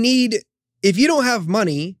 like if you don't have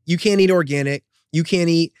money, you can't eat organic. You can't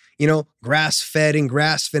eat, grass-fed and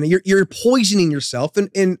grass-fed. You're poisoning yourself.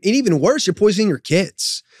 And even worse, you're poisoning your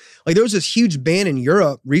kids. Like, there was this huge ban in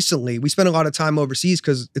Europe recently. We spent a lot of time overseas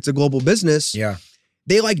because it's a global business. Yeah.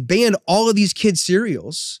 They banned all of these kids'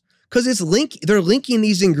 cereals because they're linking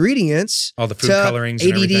these ingredients. All the food colorings, ADD,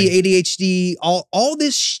 and everything. ADHD, all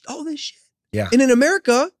this shit. Yeah. And in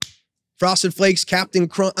America, Frosted Flakes, Captain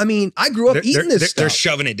Crunch. I mean, I grew up eating this stuff. They're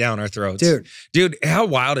shoving it down our throats. Dude, how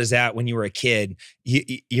wild is that when you were a kid?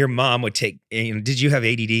 Your mom would take, did you have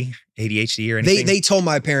ADD, ADHD or anything? They told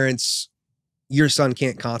my parents, your son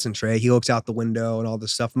can't concentrate. He looks out the window and all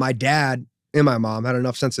this stuff. My dad and my mom had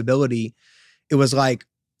enough sensibility. It was like,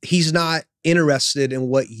 he's not interested in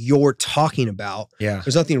what you're talking about. Yeah.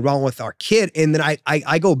 There's nothing wrong with our kid. And then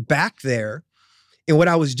I go back there, and what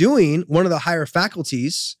I was doing, one of the higher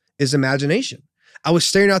faculties is imagination. I was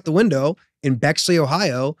staring out the window in Bexley,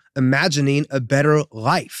 Ohio, imagining a better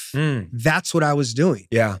life. That's what I was doing.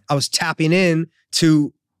 Yeah. I was tapping in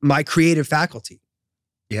to my creative faculty.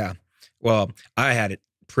 Yeah. Well, I had it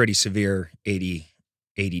pretty severe ADD.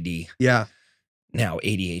 Yeah. Now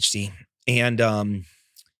ADHD. And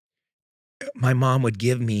my mom would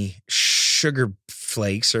give me sugar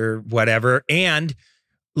flakes or whatever. And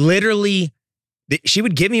literally, she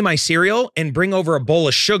would give me my cereal and bring over a bowl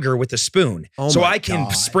of sugar with a spoon. So I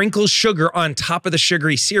can sprinkle sugar on top of the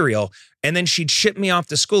sugary cereal. And then she'd ship me off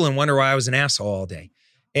to school and wonder why I was an asshole all day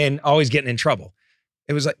and always getting in trouble.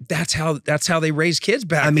 It was like, that's how they raise kids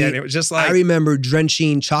back then. It was just like, I remember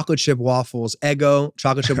drenching chocolate chip waffles, Eggo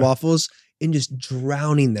chocolate chip waffles, and just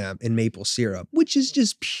drowning them in maple syrup, which is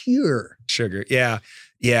just pure sugar. Yeah.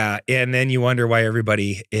 Yeah. And then you wonder why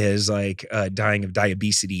everybody is like dying of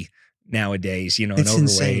diabetes nowadays, you know, it's and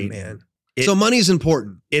overweight. Insane, man. So money's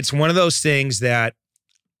important. It's one of those things that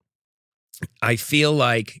I feel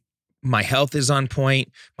like my health is on point.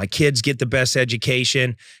 My kids get the best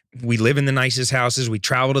education. We live in the nicest houses. We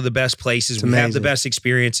travel to the best places. We have the best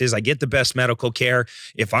experiences. I get the best medical care.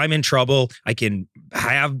 If I'm in trouble, I can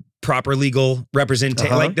have proper legal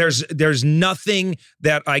representation. Like there's nothing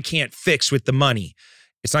that I can't fix with the money.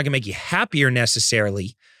 It's not gonna make you happier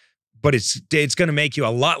necessarily, but it's going to make you a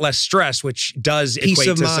lot less stress, which does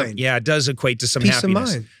equate to some, it does equate to some happiness.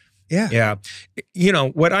 Peace of mind. Yeah. Yeah. You know,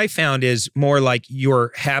 what I found is more like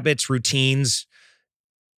your habits, routines,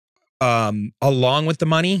 along with the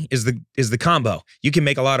money is the combo. You can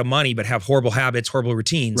make a lot of money, but have horrible habits, horrible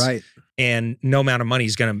routines. Right. And no amount of money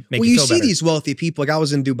is going to make you feel better. Well, you see these wealthy people. Like I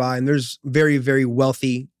was in Dubai, and there's very, very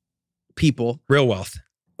wealthy people. Real wealth.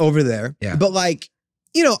 Over there. Yeah. But like,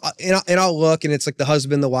 you know, and I'll look, and it's like the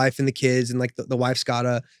husband, the wife, and the kids, and like the wife's got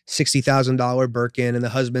a $60,000 Birkin, and the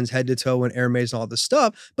husband's head to toe in Hermes and all this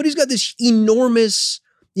stuff. But he's got this enormous,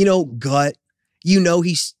 you know, gut. You know,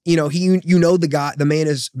 the man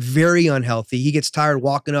is very unhealthy. He gets tired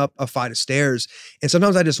walking up a flight of stairs, and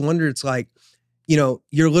sometimes I just wonder. It's like, you know,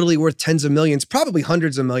 you're literally worth tens of millions, probably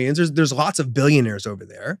hundreds of millions. There's lots of billionaires over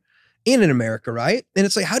there, and in America, right? And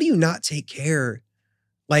it's like, how do you not take care?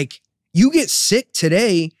 Like, you get sick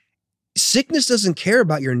today, sickness doesn't care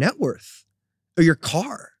about your net worth or your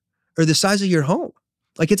car or the size of your home.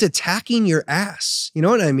 Like, it's attacking your ass. You know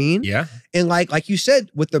what I mean? Yeah. And like you said,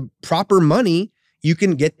 with the proper money, you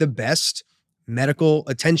can get the best medical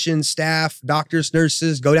attention staff, doctors,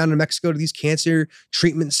 nurses, go down to Mexico to these cancer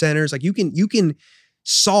treatment centers. Like you can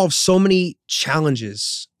solve so many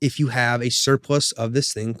challenges if you have a surplus of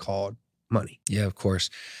this thing called money. Yeah, of course.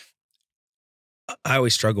 I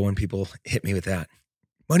always struggle when people hit me with that.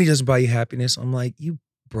 Money doesn't buy you happiness. I'm like, you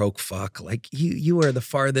broke fuck. Like you are the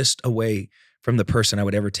farthest away from the person I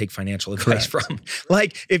would ever take financial advice from.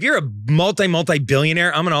 Like if you're a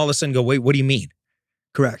multi-billionaire, I'm gonna all of a sudden go, wait, what do you mean?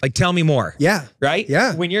 Correct. Like, tell me more. Yeah. Right?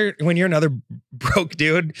 Yeah. When you're another broke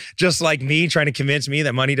dude, just like me, trying to convince me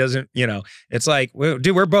that money doesn't, you know, it's like, well,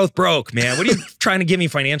 dude, we're both broke, man. What are you trying to give me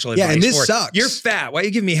financial advice for? Yeah, and this sucks. You're fat. Why are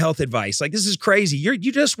you giving me health advice? Like, this is crazy. You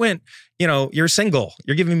just went, you know, you're single.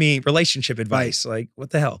 You're giving me relationship advice. Like, what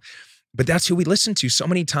the hell? But that's who we listen to. So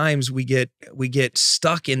many times we get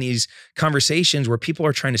stuck in these conversations where people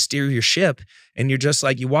are trying to steer your ship, and you're just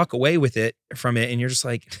like, you walk away with it from it, and you're just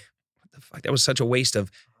like, what the fuck? That was such a waste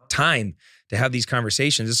of time to have these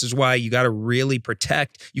conversations. This is why you got to really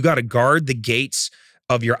protect. You got to guard the gates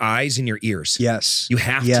of your eyes and your ears. Yes, you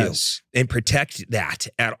have to, and protect that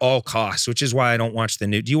at all costs. Which is why I don't watch the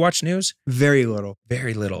news. Do you watch news? Very little.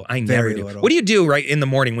 Very little. I never do. What do you do right in the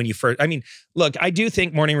morning when you first? I mean, look, I do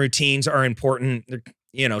think morning routines are important.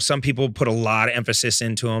 You know, some people put a lot of emphasis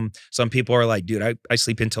into them. Some people are like, dude, I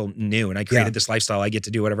sleep until noon. I created this lifestyle. I get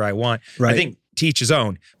to do whatever I want. Right. I think to each his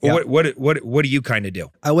own. But what do you kind of do?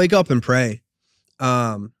 I wake up and pray.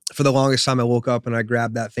 For the longest time, I woke up and I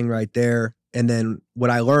grabbed that thing right there. And then what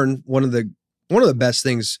I learned, one of the best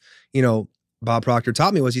things, you know, Bob Proctor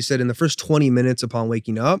taught me was, he said, in the first 20 minutes upon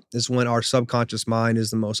waking up is when our subconscious mind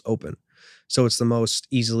is the most open. So it's the most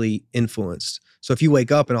easily influenced. So if you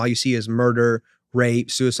wake up and all you see is murder,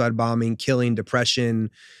 rape, suicide bombing, killing,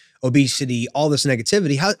 depression, obesity, all this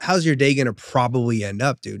negativity, how's your day going to probably end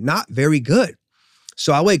up, dude? Not very good.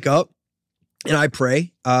 So I wake up and I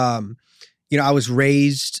pray. You know, I was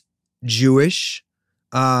raised Jewish.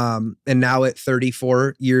 And now at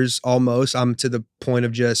 34 years almost, I'm to the point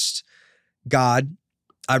of just, God.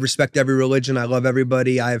 I respect every religion. I love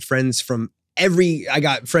everybody. I have friends from I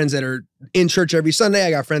got friends that are in church every Sunday.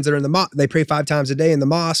 I got friends that are in the they pray 5 times a day in the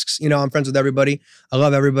mosques. You know, I'm friends with everybody. I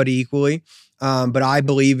love everybody equally. But I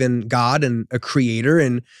believe in God and a creator.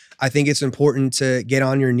 And I think it's important to get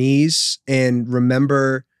on your knees and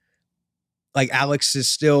remember, like, Alex is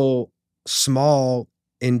still small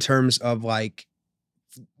in terms of like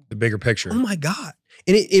the bigger picture. Oh my God.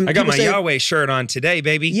 I got my Yahweh shirt on today,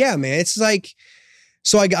 baby. Yeah, man. It's like,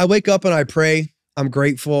 so I wake up and I pray. I'm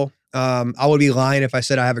grateful. I would be lying if I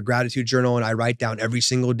said I have a gratitude journal and I write down every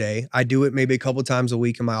single day. I do it maybe a couple times a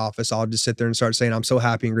week in my office. I'll just sit there and start saying, I'm so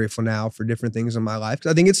happy and grateful now for different things in my life.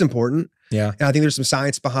 'Cause I think it's important. Yeah. And I think there's some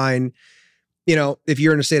science behind, you know, if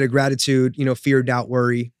you're in a state of gratitude, you know, fear, doubt,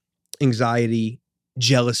 worry, anxiety,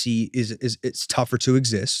 jealousy is it's tougher to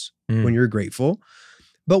exist when you're grateful.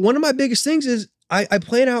 But one of my biggest things is I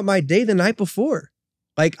plan out my day the night before.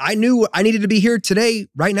 Like, I knew I needed to be here today,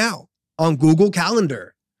 right now, on Google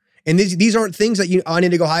Calendar. And these aren't things that I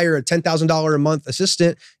need to go hire a $10,000 a month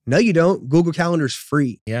assistant. No, you don't. Google Calendar is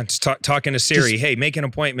free. Yeah, just talking to Siri. Hey, make an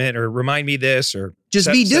appointment or remind me this, or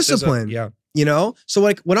just be disciplined. Yeah. You know? So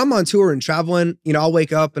like when I'm on tour and traveling, you know, I'll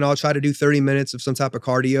wake up and I'll try to do 30 minutes of some type of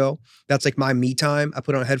cardio. That's like my me time. I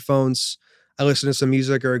put on headphones. I listen to some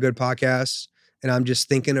music or a good podcast. And I'm just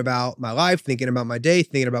thinking about my life, thinking about my day,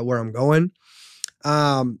 thinking about where I'm going.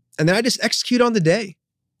 And then I just execute on the day.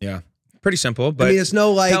 Yeah. Pretty simple, but I mean, it's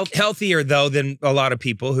no like healthier though than a lot of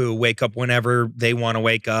people who wake up whenever they want to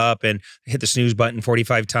wake up and hit the snooze button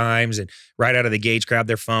 45 times and right out of the gates, grab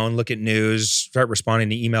their phone, look at news, start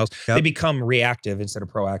responding to emails. Yep. They become reactive instead of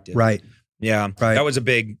proactive. Right. Yeah. Right. That was a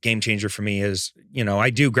big game changer for me is, you know,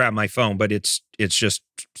 I do grab my phone, but it's just,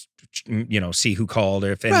 you know, see who called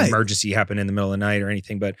or if any emergency happened in the middle of the night or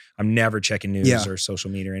anything, but I'm never checking news or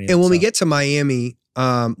social media or anything. And when we get to Miami,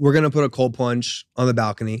 we're going to put a cold plunge on the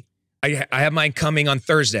balcony. I have mine coming on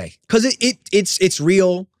Thursday. Because it's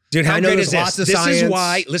real. Dude, how great is this? This is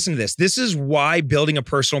why, listen to this. This is why building a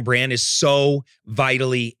personal brand is so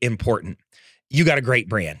vitally important. You got a great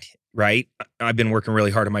brand, right? I've been working really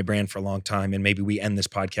hard on my brand for a long time, and maybe we end this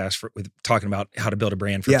podcast with talking about how to build a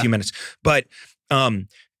brand for a few minutes. But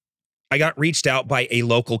I got reached out by a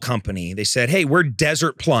local company. They said, hey, we're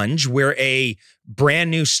Desert Plunge. We're a brand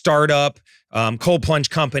new startup cold plunge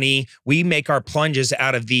company. We make our plunges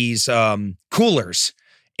out of these coolers,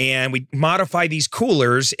 and we modify these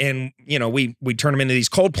coolers, and you know we turn them into these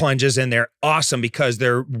cold plunges, and they're awesome because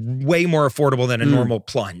they're way more affordable than a normal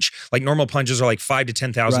plunge. Like normal plunges are like $5,000 to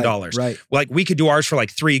 $10,000. Right. Like we could do ours for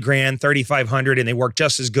like $3,000, $3,500, and they work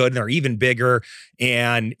just as good, and they're even bigger.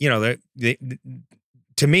 And you know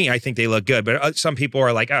to me, I think they look good, but some people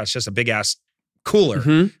are like, oh, it's just a big ass cooler.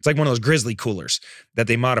 It's like one of those Grizzly coolers that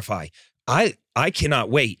they modify. I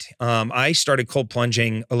cannot wait. I started cold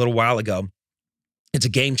plunging a little while ago. It's a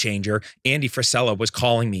game changer. Andy Frisella was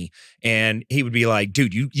calling me and he would be like,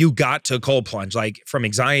 dude, you got to cold plunge, like from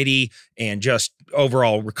anxiety and just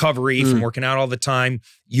overall recovery from working out all the time.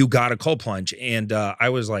 You got to cold plunge. And I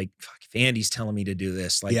was like, fuck, if Andy's telling me to do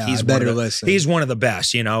this, like he's one of the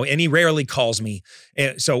best, you know, and he rarely calls me.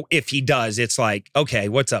 And so if he does, it's like, okay,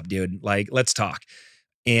 what's up, dude? Like, let's talk.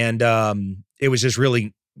 And it was just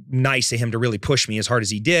really nice of him to really push me as hard as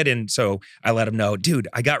he did. And so I let him know, dude,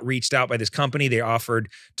 I got reached out by this company. They offered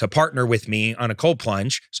to partner with me on a cold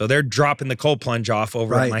plunge. So they're dropping the cold plunge off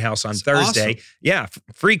over at my house on Thursday. Awesome. Yeah.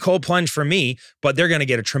 Free cold plunge for me, but they're going to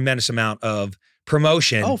get a tremendous amount of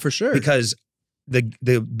promotion. Oh, for sure. Because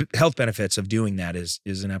the health benefits of doing that is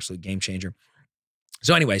an absolute game changer.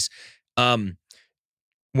 So anyways,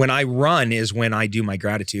 when I run is when I do my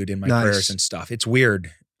gratitude and my prayers and stuff. It's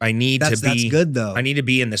weird. That's good though. I need to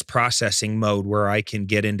be in this processing mode where I can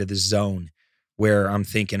get into the zone where I'm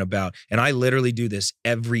thinking about, and I literally do this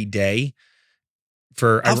every day.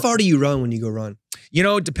 How far do you run when you go run? You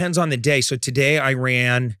know, it depends on the day. So today I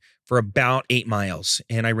ran for about 8 miles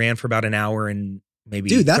and I ran for about an hour and maybe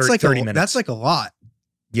 30 minutes. That's like a lot.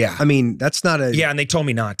 Yeah. I mean, that's not a... Yeah, and they told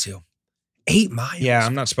me not to. 8 miles? Yeah,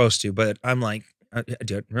 I'm not supposed to, but I'm like,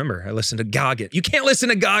 dude, remember, I listened to Goggins. You can't listen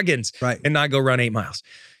to Goggins and not go run 8 miles.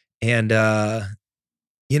 And,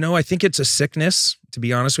 you know, I think it's a sickness, to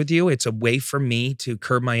be honest with you. It's a way for me to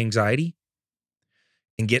curb my anxiety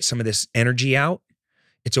and get some of this energy out.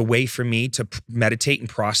 It's a way for me to meditate and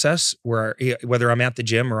process whether I'm at the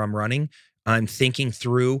gym or I'm running, I'm thinking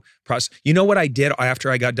through process. You know what I did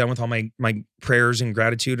after I got done with all my prayers and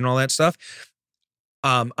gratitude and all that stuff?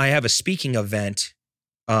 I have a speaking event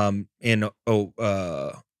in a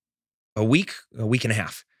week and a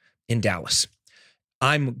half in Dallas.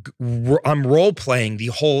 I'm role playing the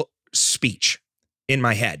whole speech in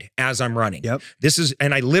my head as I'm running. Yep.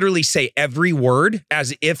 And I literally say every word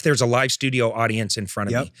as if there's a live studio audience in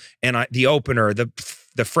front of me. And the opener,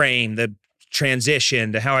 the frame, the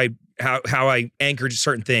transition to how I anchored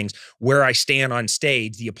certain things, where I stand on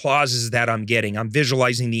stage, the applauses that I'm getting. I'm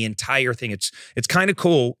visualizing the entire thing. It's kind of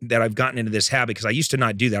cool that I've gotten into this habit, because I used to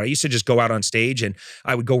not do that. I used to just go out on stage and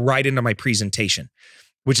I would go right into my presentation,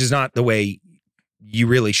 which is not the way you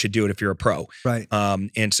really should do it if you're a pro. Right.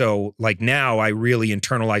 And so like now I really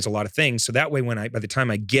internalize a lot of things. So that way by the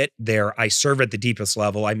time I get there, I serve at the deepest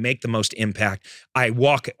level. I make the most impact. I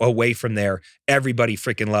walk away from there. Everybody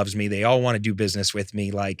freaking loves me. They all want to do business with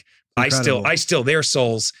me. Like Incredible. I still their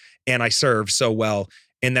souls, and I serve so well.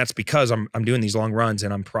 And that's because I'm doing these long runs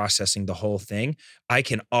and I'm processing the whole thing. I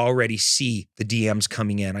can already see the DMs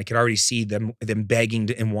coming in. I can already see them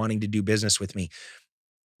begging and wanting to do business with me.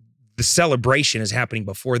 The celebration is happening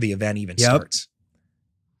before the event even starts.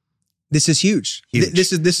 This is huge.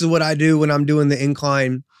 This is what I do when I'm doing the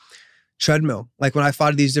incline treadmill. Like when I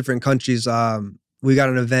fought these different countries, we got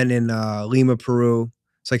an event in Lima, Peru.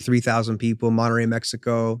 It's like 3,000 people. Monterrey,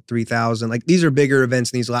 Mexico, 3,000. Like these are bigger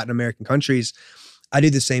events in these Latin American countries. I do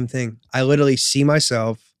the same thing. I literally see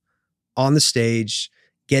myself on the stage,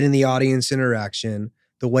 getting the audience interaction,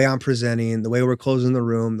 the way I'm presenting, the way we're closing the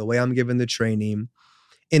room, the way I'm giving the training.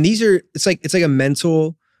 And it's like a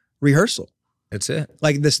mental rehearsal. That's it.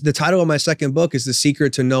 Like the title of my second book is The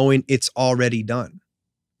Secret to Knowing It's Already Done.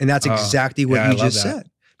 And that's exactly what you just said.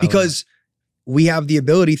 Because we have the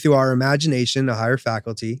ability through our imagination, a higher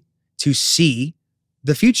faculty, to see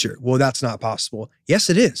the future. Well, that's not possible. Yes,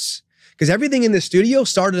 it is. Because everything in the studio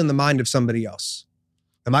started in the mind of somebody else.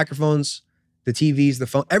 The microphones, the TVs, the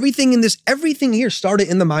phone, everything here started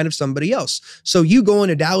in the mind of somebody else. So you going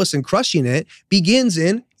to Dallas and crushing it begins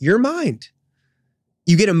in your mind.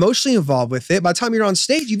 You get emotionally involved with it. By the time you're on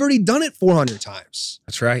stage, you've already done it 400 times.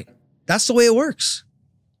 That's right. That's the way it works.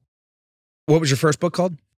 What was your first book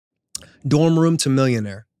called? Dorm Room to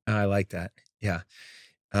Millionaire. I like that. Yeah.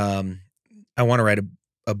 I want to write a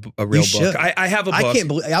real book. I have a book. I can't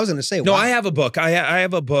believe, I was going to say, no, wow. I have a book. I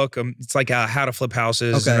have a book. It's like how to flip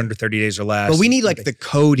houses in under 30 days or less. But we need like the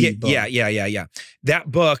Cody book. Yeah.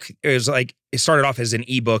 That book is like, it started off as an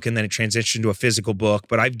ebook and then it transitioned to a physical book,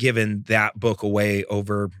 but I've given that book away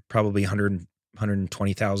over probably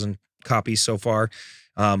 120,000 copies so far.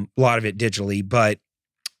 A lot of it digitally, but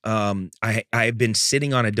I've been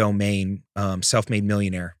sitting on a domain,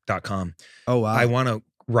 selfmademillionaire.com. Oh, wow. I want to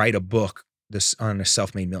write a book on a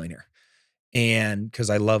self-made millionaire. And because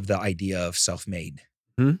I love the idea of self-made,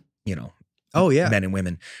 men and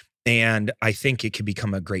women. And I think it could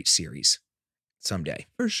become a great series someday.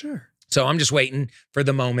 For sure. So I'm just waiting for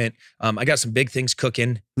the moment. I got some big things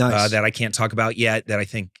cooking that I can't talk about yet that I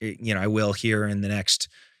think, I will here in the next,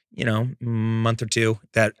 month or two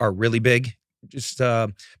that are really big. Just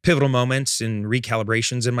pivotal moments and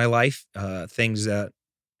recalibrations in my life, things that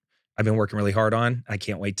I've been working really hard on. I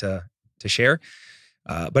can't wait to share.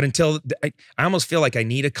 But until I almost feel like I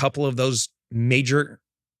need a couple of those major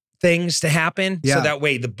things to happen. Yeah. So that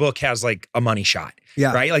way the book has like a money shot.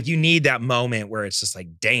 Yeah. Right. Like you need that moment where it's just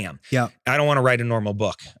like, damn. Yeah. I don't want to write a normal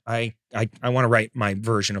book. I want to write my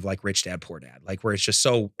version of like Rich Dad, Poor Dad, like where it's just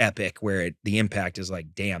so epic, where the impact is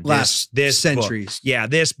like, damn, this centuries. Book, yeah.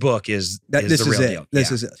 This book is the real deal.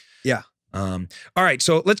 This is it. Yeah. All right.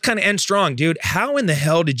 So let's kind of end strong, dude. How in the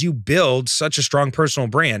hell did you build such a strong personal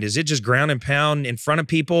brand? Is it just ground and pound in front of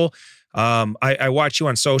people? I watch you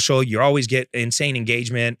on social. You always get insane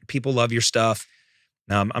engagement. People love your stuff.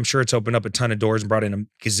 I'm sure it's opened up a ton of doors and brought in $1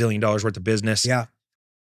 gazillion worth of business. Yeah.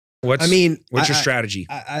 What's your strategy?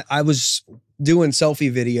 I was doing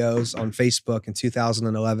selfie videos on Facebook in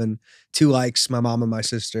 2011, 2 likes, my mom and my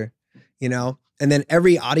sister, and then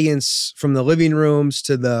every audience from the living rooms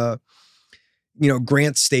to the,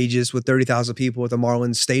 grant stages with 30,000 people at the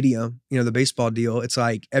Marlins Stadium, the baseball deal. It's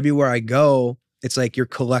like everywhere I go, it's like you're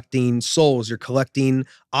collecting souls, you're collecting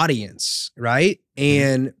audience, right?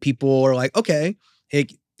 And people are like, okay, hey,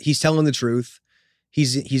 he's telling the truth.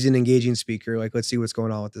 He's an engaging speaker. Like, let's see what's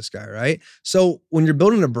going on with this guy, right? So when you're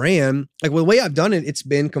building a brand, like the way I've done it, it's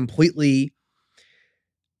been completely,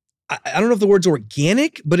 I don't know if the word's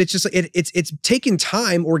organic, but it's just it's taken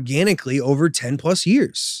time organically over 10 plus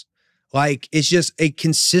years. Like it's just a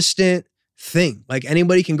consistent thing. Like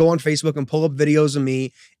anybody can go on Facebook and pull up videos of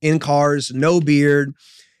me in cars, no beard.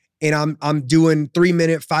 And I'm doing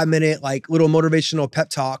 3-minute, 5-minute, like little motivational pep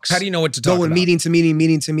talks. How do you know what to talk about? Going meeting to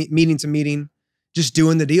meeting, just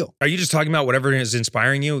doing the deal. Are you just talking about whatever is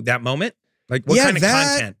inspiring you that moment? Like what kind of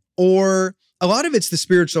content? Or a lot of it's the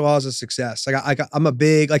spiritual laws of success. I'm a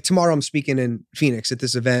big, like tomorrow I'm speaking in Phoenix at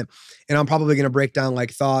this event, and I'm probably going to break down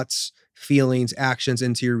like thoughts, feelings, actions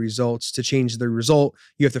into your results. To change the result,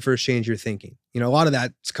 you have to first change your thinking. A lot of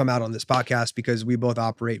that's come out on this podcast because we both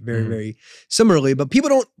operate very, very similarly, but people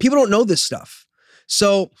don't know this stuff.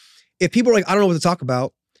 So if people are like, I don't know what to talk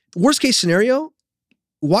about, worst case scenario,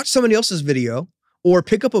 watch somebody else's video or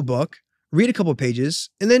pick up a book, read a couple of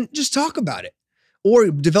pages, and then just talk about it.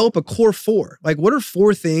 Or develop a core 4. Like, what are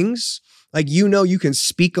 4 things like you can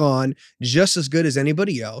speak on just as good as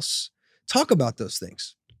anybody else? Talk about those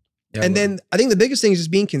things. Yeah, and then I think the biggest thing is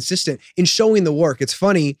just being consistent in showing the work. It's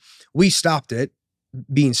funny, we stopped it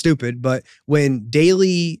being stupid, but when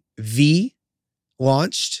Daily V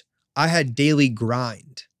launched, I had Daily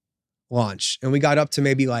Grind launch, and we got up to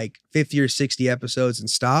maybe like 50 or 60 episodes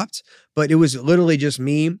and stopped. But it was literally just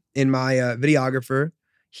me and my videographer.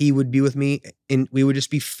 He would be with me and we would just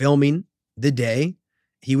be filming the day.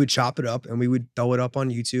 He would chop it up and we would throw it up on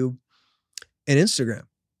YouTube and Instagram.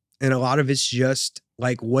 And a lot of it's just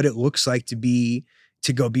like what it looks like to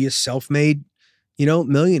go be a self-made,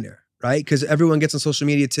 millionaire, right? Because everyone gets on social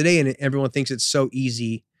media today and everyone thinks it's so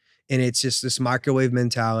easy. And it's just this microwave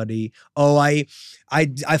mentality. Oh, I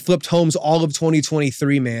flipped homes all of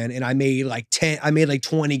 2023, man. And I made like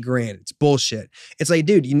 20 grand. It's bullshit. It's like,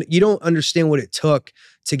 dude, you don't understand what it took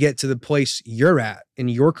to get to the place you're at in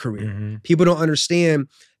your career. Mm-hmm. People don't understand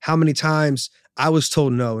how many times I was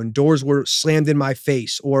told no and doors were slammed in my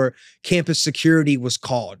face, or campus security was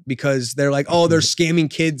called because they're like, oh, they're scamming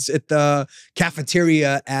kids at the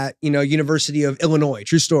cafeteria at, University of Illinois.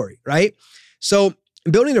 True story, right? So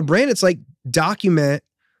building a brand, it's like document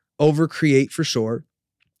over create for sure.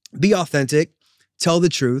 Be authentic, tell the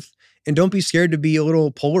truth, and don't be scared to be a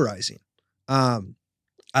little polarizing.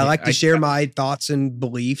 I like to share my thoughts and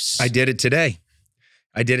beliefs. I did it today.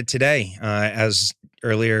 As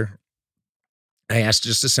earlier, I asked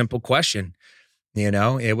just a simple question.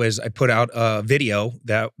 I put out a video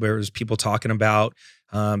that there was people talking about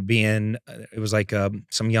it was like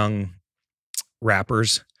some young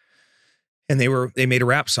rappers. And they made a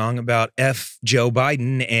rap song about F Joe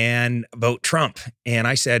Biden and vote Trump. And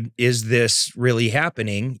I said, is this really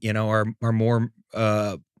happening? Are more,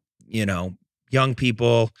 young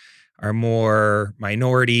people, are more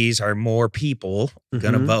minorities, are more people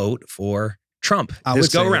going to vote for Trump this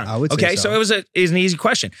go around? I would say okay, so it was an easy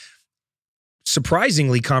question.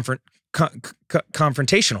 Surprisingly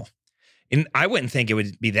confrontational. And I wouldn't think it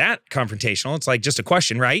would be that confrontational. It's like just a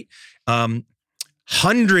question, right?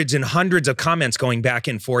 Hundreds and hundreds of comments going back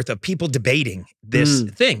and forth of people debating this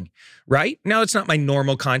thing, right? Now, it's not my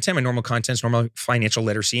normal content. My normal content is normal financial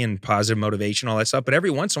literacy and positive motivation, all that stuff. But every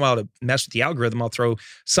once in a while, to mess with the algorithm, I'll throw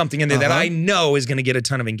something in there that I know is going to get a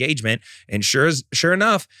ton of engagement. And sure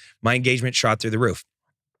enough, my engagement shot through the roof.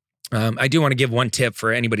 I do want to give one tip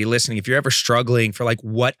for anybody listening. If you're ever struggling for like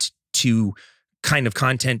what to kind of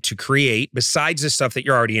content to create besides the stuff that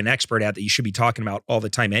you're already an expert at that you should be talking about all the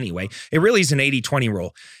time anyway, it really is an 80-20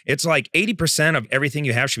 rule. It's like 80% of everything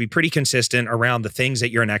you have should be pretty consistent around the things that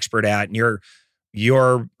you're an expert at and your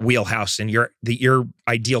wheelhouse and your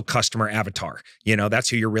ideal customer avatar. That's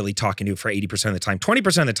who you're really talking to for 80% of the time.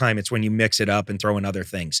 20% of the time, it's when you mix it up and throw in other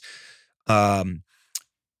things. But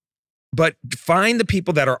find the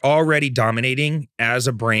people that are already dominating as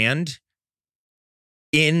a brand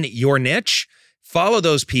in your niche. Follow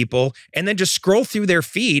those people and then just scroll through their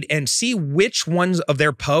feed and see which ones of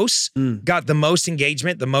their posts got the most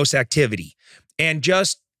engagement, the most activity, and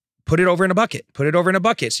just put it over in a bucket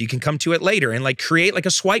so you can come to it later and like create like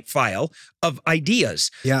a swipe file of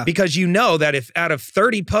ideas. Yeah. Because that if out of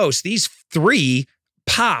 30 posts, these 3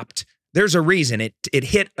 popped, there's a reason it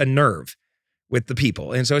hit a nerve with the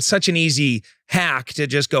people. And so it's such an easy hack to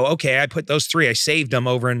just go, okay, I put those 3, I saved them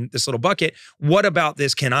over in this little bucket. What about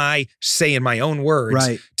this can I say in my own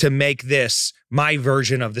words to make this my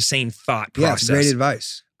version of the same thought process? Yeah, it's great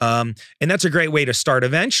advice. And that's a great way to start.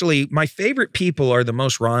 Eventually, my favorite people are the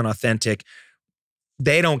most raw and authentic.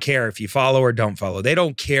 They don't care if you follow or don't follow. They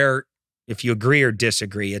don't care if you agree or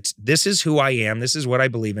disagree. This is who I am. This is what I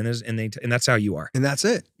believe in, and that's how you are. And that's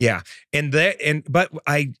it. Yeah.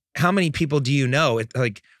 How many people do you know?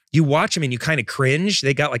 Like you watch them and you kind of cringe.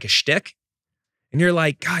 They got like a shtick, and you're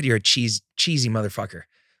like, God, you're a cheesy motherfucker.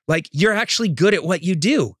 Like you're actually good at what you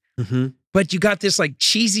do, but you got this like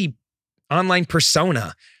cheesy online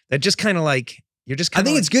persona that just kind of like you're just. I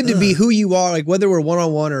think it's good to be who you are. Like whether we're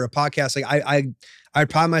one-on-one or a podcast. Like I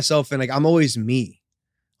pride myself in like I'm always me.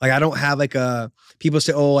 Like I don't have like people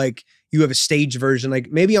say, oh, like you have a stage version.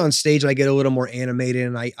 Like maybe on stage I get a little more animated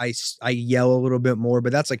and I yell a little bit more,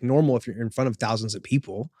 but that's like normal if you're in front of thousands of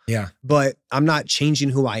people. Yeah. But I'm not changing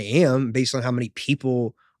who I am based on how many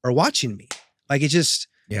people are watching me. Like it just,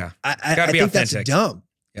 Yeah. I Gotta be think authentic. that's dumb.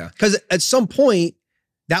 Yeah. Because at some point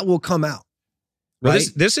that will come out. Well, Right.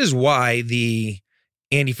 this is why the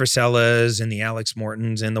Andy Frisellas and the Alex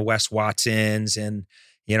Mortons and the Wes Watsons and,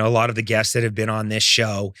 you know, a lot of the guests that have been on this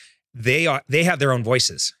show, they have their own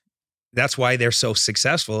voices. That's why they're so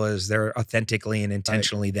successful, is they're authentically and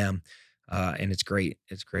intentionally them. And it's great.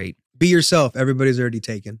 It's great. Be yourself. Everybody's already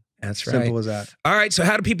taken. That's right. Simple as that. All right. So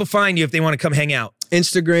how do people find you if they want to come hang out?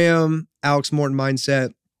 Instagram, Alex Morton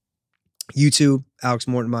Mindset. YouTube, Alex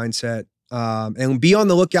Morton Mindset. And be on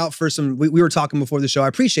the lookout for some, we were talking before the show. I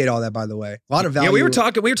appreciate all that, by the way. A lot of value. Yeah, we were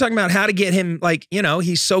talking about how to get him, like, you know,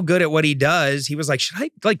 he's so good at what he does. He was like, should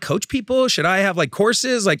I like coach people? Should I have like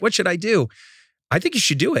courses? Like, what should I do? I think you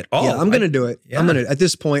should do it all. Yeah, I'm going to do it. Yeah. I'm going to, at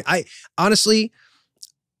this point, I honestly,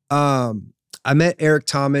 I met Eric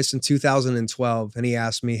Thomas in 2012 and he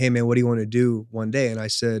asked me, hey man, what do you want to do one day? And I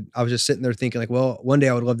said, I was just sitting there thinking like, well, one day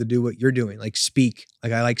I would love to do what you're doing, like speak.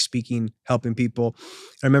 Like I like speaking, helping people.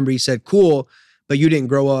 I remember he said, cool, but you didn't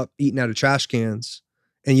grow up eating out of trash cans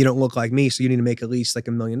and you don't look like me. So you need to make at least like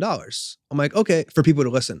 $1 million. I'm like, okay, for people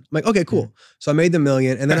to listen. I'm like, okay, cool. So I made the $1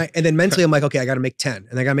 million and then mentally I'm like, okay, I got to make 10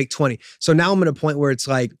 and I got to make 20. So now I'm at a point where it's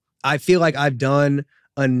like, I feel like I've done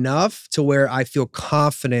enough to where I feel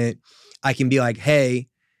confident I can be like, hey,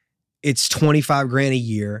 it's 25 grand a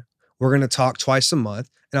year. We're going to talk twice a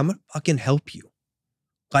month and I'm going to fucking help you.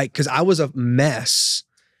 Like, cause I was a mess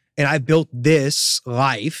and I built this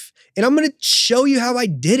life and I'm going to show you how I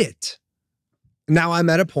did it. Now I'm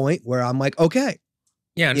at a point where I'm like, okay.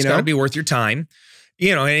 Yeah. And it's got to be worth your time,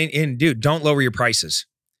 you know, and dude, don't lower your prices.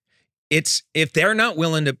 If they're not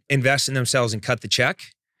willing to invest in themselves and cut the check,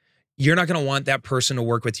 you're not going to want that person to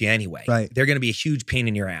work with you anyway. Right. They're going to be a huge pain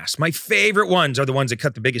in your ass. My favorite ones are the ones that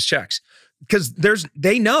cut the biggest checks because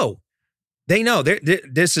they know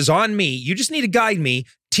this is on me. You just need to guide me,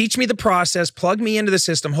 teach me the process, plug me into the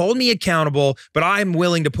system, hold me accountable, but I'm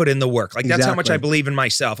willing to put in the work. Like that's how much I believe in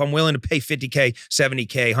myself. I'm willing to pay 50K,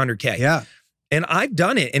 70K, 100K. Yeah. And I've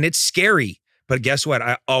done it and it's scary, but guess what?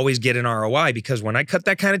 I always get an ROI because when I cut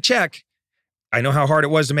that kind of check, I know how hard it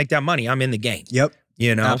was to make that money. I'm in the game. Yep.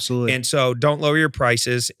 You know, absolutely. And so don't lower your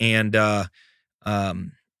prices and,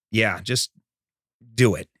 just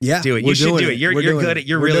do it. Yeah. Do it. You should do it. You're good at,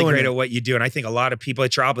 you're really great at what you do. And I think a lot of people,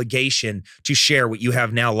 it's your obligation to share what you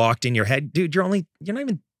have now locked in your head. Dude, you're not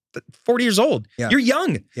even 40 years old. Yeah. You're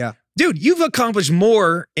young. Yeah. Dude, you've accomplished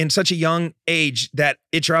more in such a young age that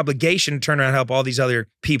it's your obligation to turn around and help all these other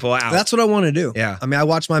people out. That's what I want to do. Yeah. I mean, I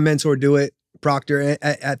watched my mentor do it. Proctor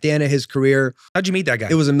at the end of his career. How'd you meet that guy?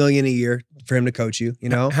 It was $1 million a year for him to coach you, you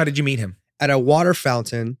know? How did you meet him? At a water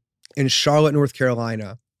fountain in Charlotte, North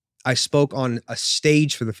Carolina. I spoke on a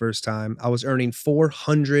stage for the first time. I was earning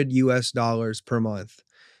 $400 US per month.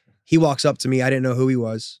 He walks up to me. I didn't know who he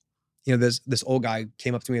was. You know, this old guy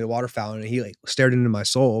came up to me at the water fountain and he like stared into my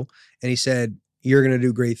soul and he said, you're going to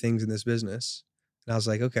do great things in this business. And I was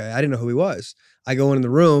like, okay, I didn't know who he was. I go in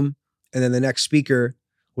the room and then the next speaker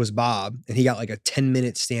was Bob and he got like a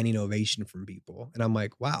 10-minute standing ovation from people. And I'm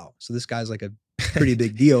like, wow. So this guy's like a pretty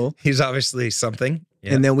big deal. He's obviously something.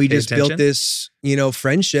 Yeah. And then we Pay just attention. built this, you know,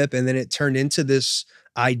 friendship. And then it turned into this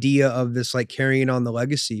idea of this like carrying on the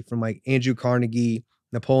legacy from like Andrew Carnegie,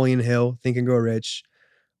 Napoleon Hill, Think and Grow Rich,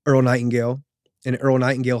 Earl Nightingale. And Earl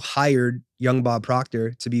Nightingale hired young Bob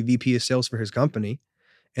Proctor to be VP of sales for his company.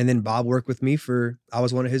 And then Bob worked with me I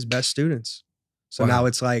was one of his best students. So now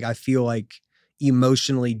it's like, I feel like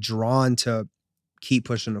emotionally drawn to keep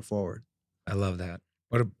pushing it forward. I love that.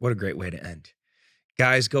 What a great way to end.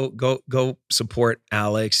 Guys, go support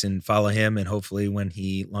Alex and follow him. And hopefully when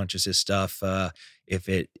he launches his stuff, if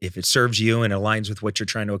it serves you and aligns with what you're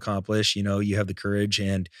trying to accomplish, you know, you have the courage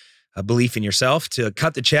and a belief in yourself to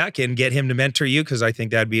cut the check and get him to mentor you. Cause I think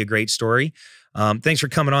that'd be a great story. Thanks for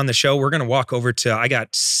coming on the show. We're going to walk over to, I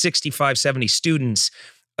got 65, 70 students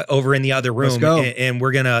over in the other room. Let's go. And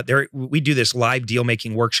we do this live deal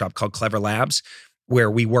making workshop called Clever Labs, where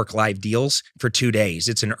we work live deals for 2 days.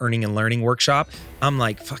 It's an earning and learning workshop. I'm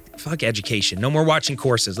like, fuck education. No more watching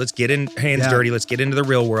courses. Let's get in hands dirty. Let's get into the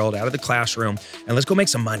real world, out of the classroom, and let's go make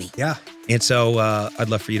some money. Yeah. And so I'd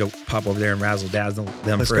love for you to pop over there and razzle dazzle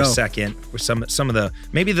them for a second with some of the,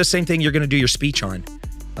 maybe the same thing you're going to do your speech on.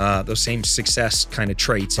 Those same success kind of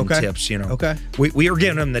traits and tips, you know. Okay. We are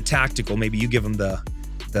giving them the tactical. Maybe you give them the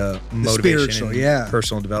motivation spiritual, and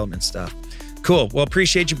personal development stuff. Cool. Well,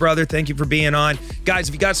 appreciate you, brother. Thank you for being on. Guys,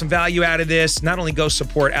 if you got some value out of this, not only go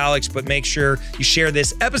support Alex, but make sure you share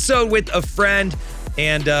this episode with a friend,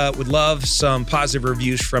 and would love some positive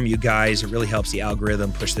reviews from you guys. It really helps the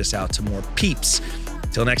algorithm push this out to more peeps.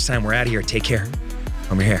 Until next time, we're out of here. Take care.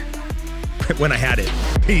 Comb your hair. When I had it.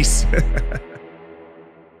 Peace.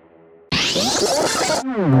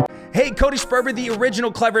 Hey, Cody Sperber, the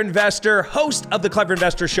original Clever Investor, host of the Clever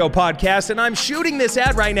Investor Show podcast, and I'm shooting this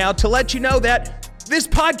ad right now to let you know that this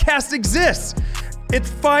podcast exists. It's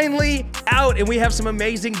finally out, and we have some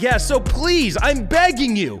amazing guests. So please, I'm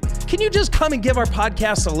begging you, can you just come and give our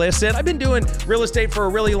podcast a listen? I've been doing real estate for a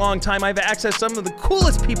really long time. I've accessed some of the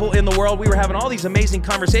coolest people in the world. We were having all these amazing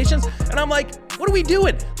conversations, and I'm like, what are we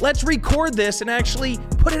doing? Let's record this and actually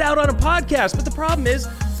put it out on a podcast. But the problem is,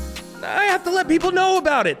 I have to let people know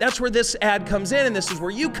about it. That's where this ad comes in, and this is where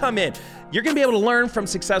you come in. You're going to be able to learn from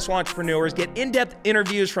successful entrepreneurs, get in-depth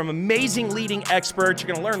interviews from amazing leading experts.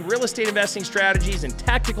 You're going to learn real estate investing strategies and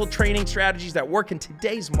tactical training strategies that work in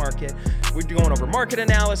today's market. We're going over market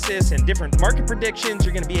analysis and different market predictions.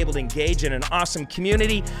 You're going to be able to engage in an awesome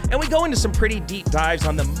community. And we go into some pretty deep dives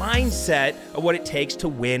on the mindset of what it takes to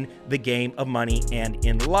win the game of money and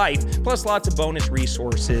in life, plus lots of bonus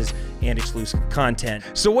resources and exclusive content.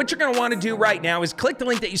 So what you're going to want to do right now is click the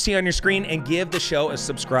link that you see on your screen and give the show a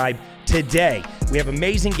subscribe today. We have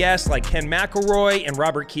amazing guests like Ken McElroy and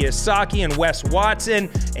Robert Kiyosaki and Wes Watson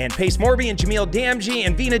and Pace Morby and Jamil Damji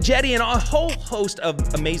and Vina Jetty and a whole host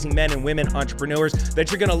of amazing men and women entrepreneurs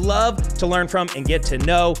that you're going to love to learn from and get to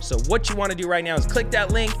know. So what you want to do right now is click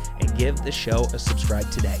that link and give the show a subscribe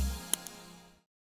today.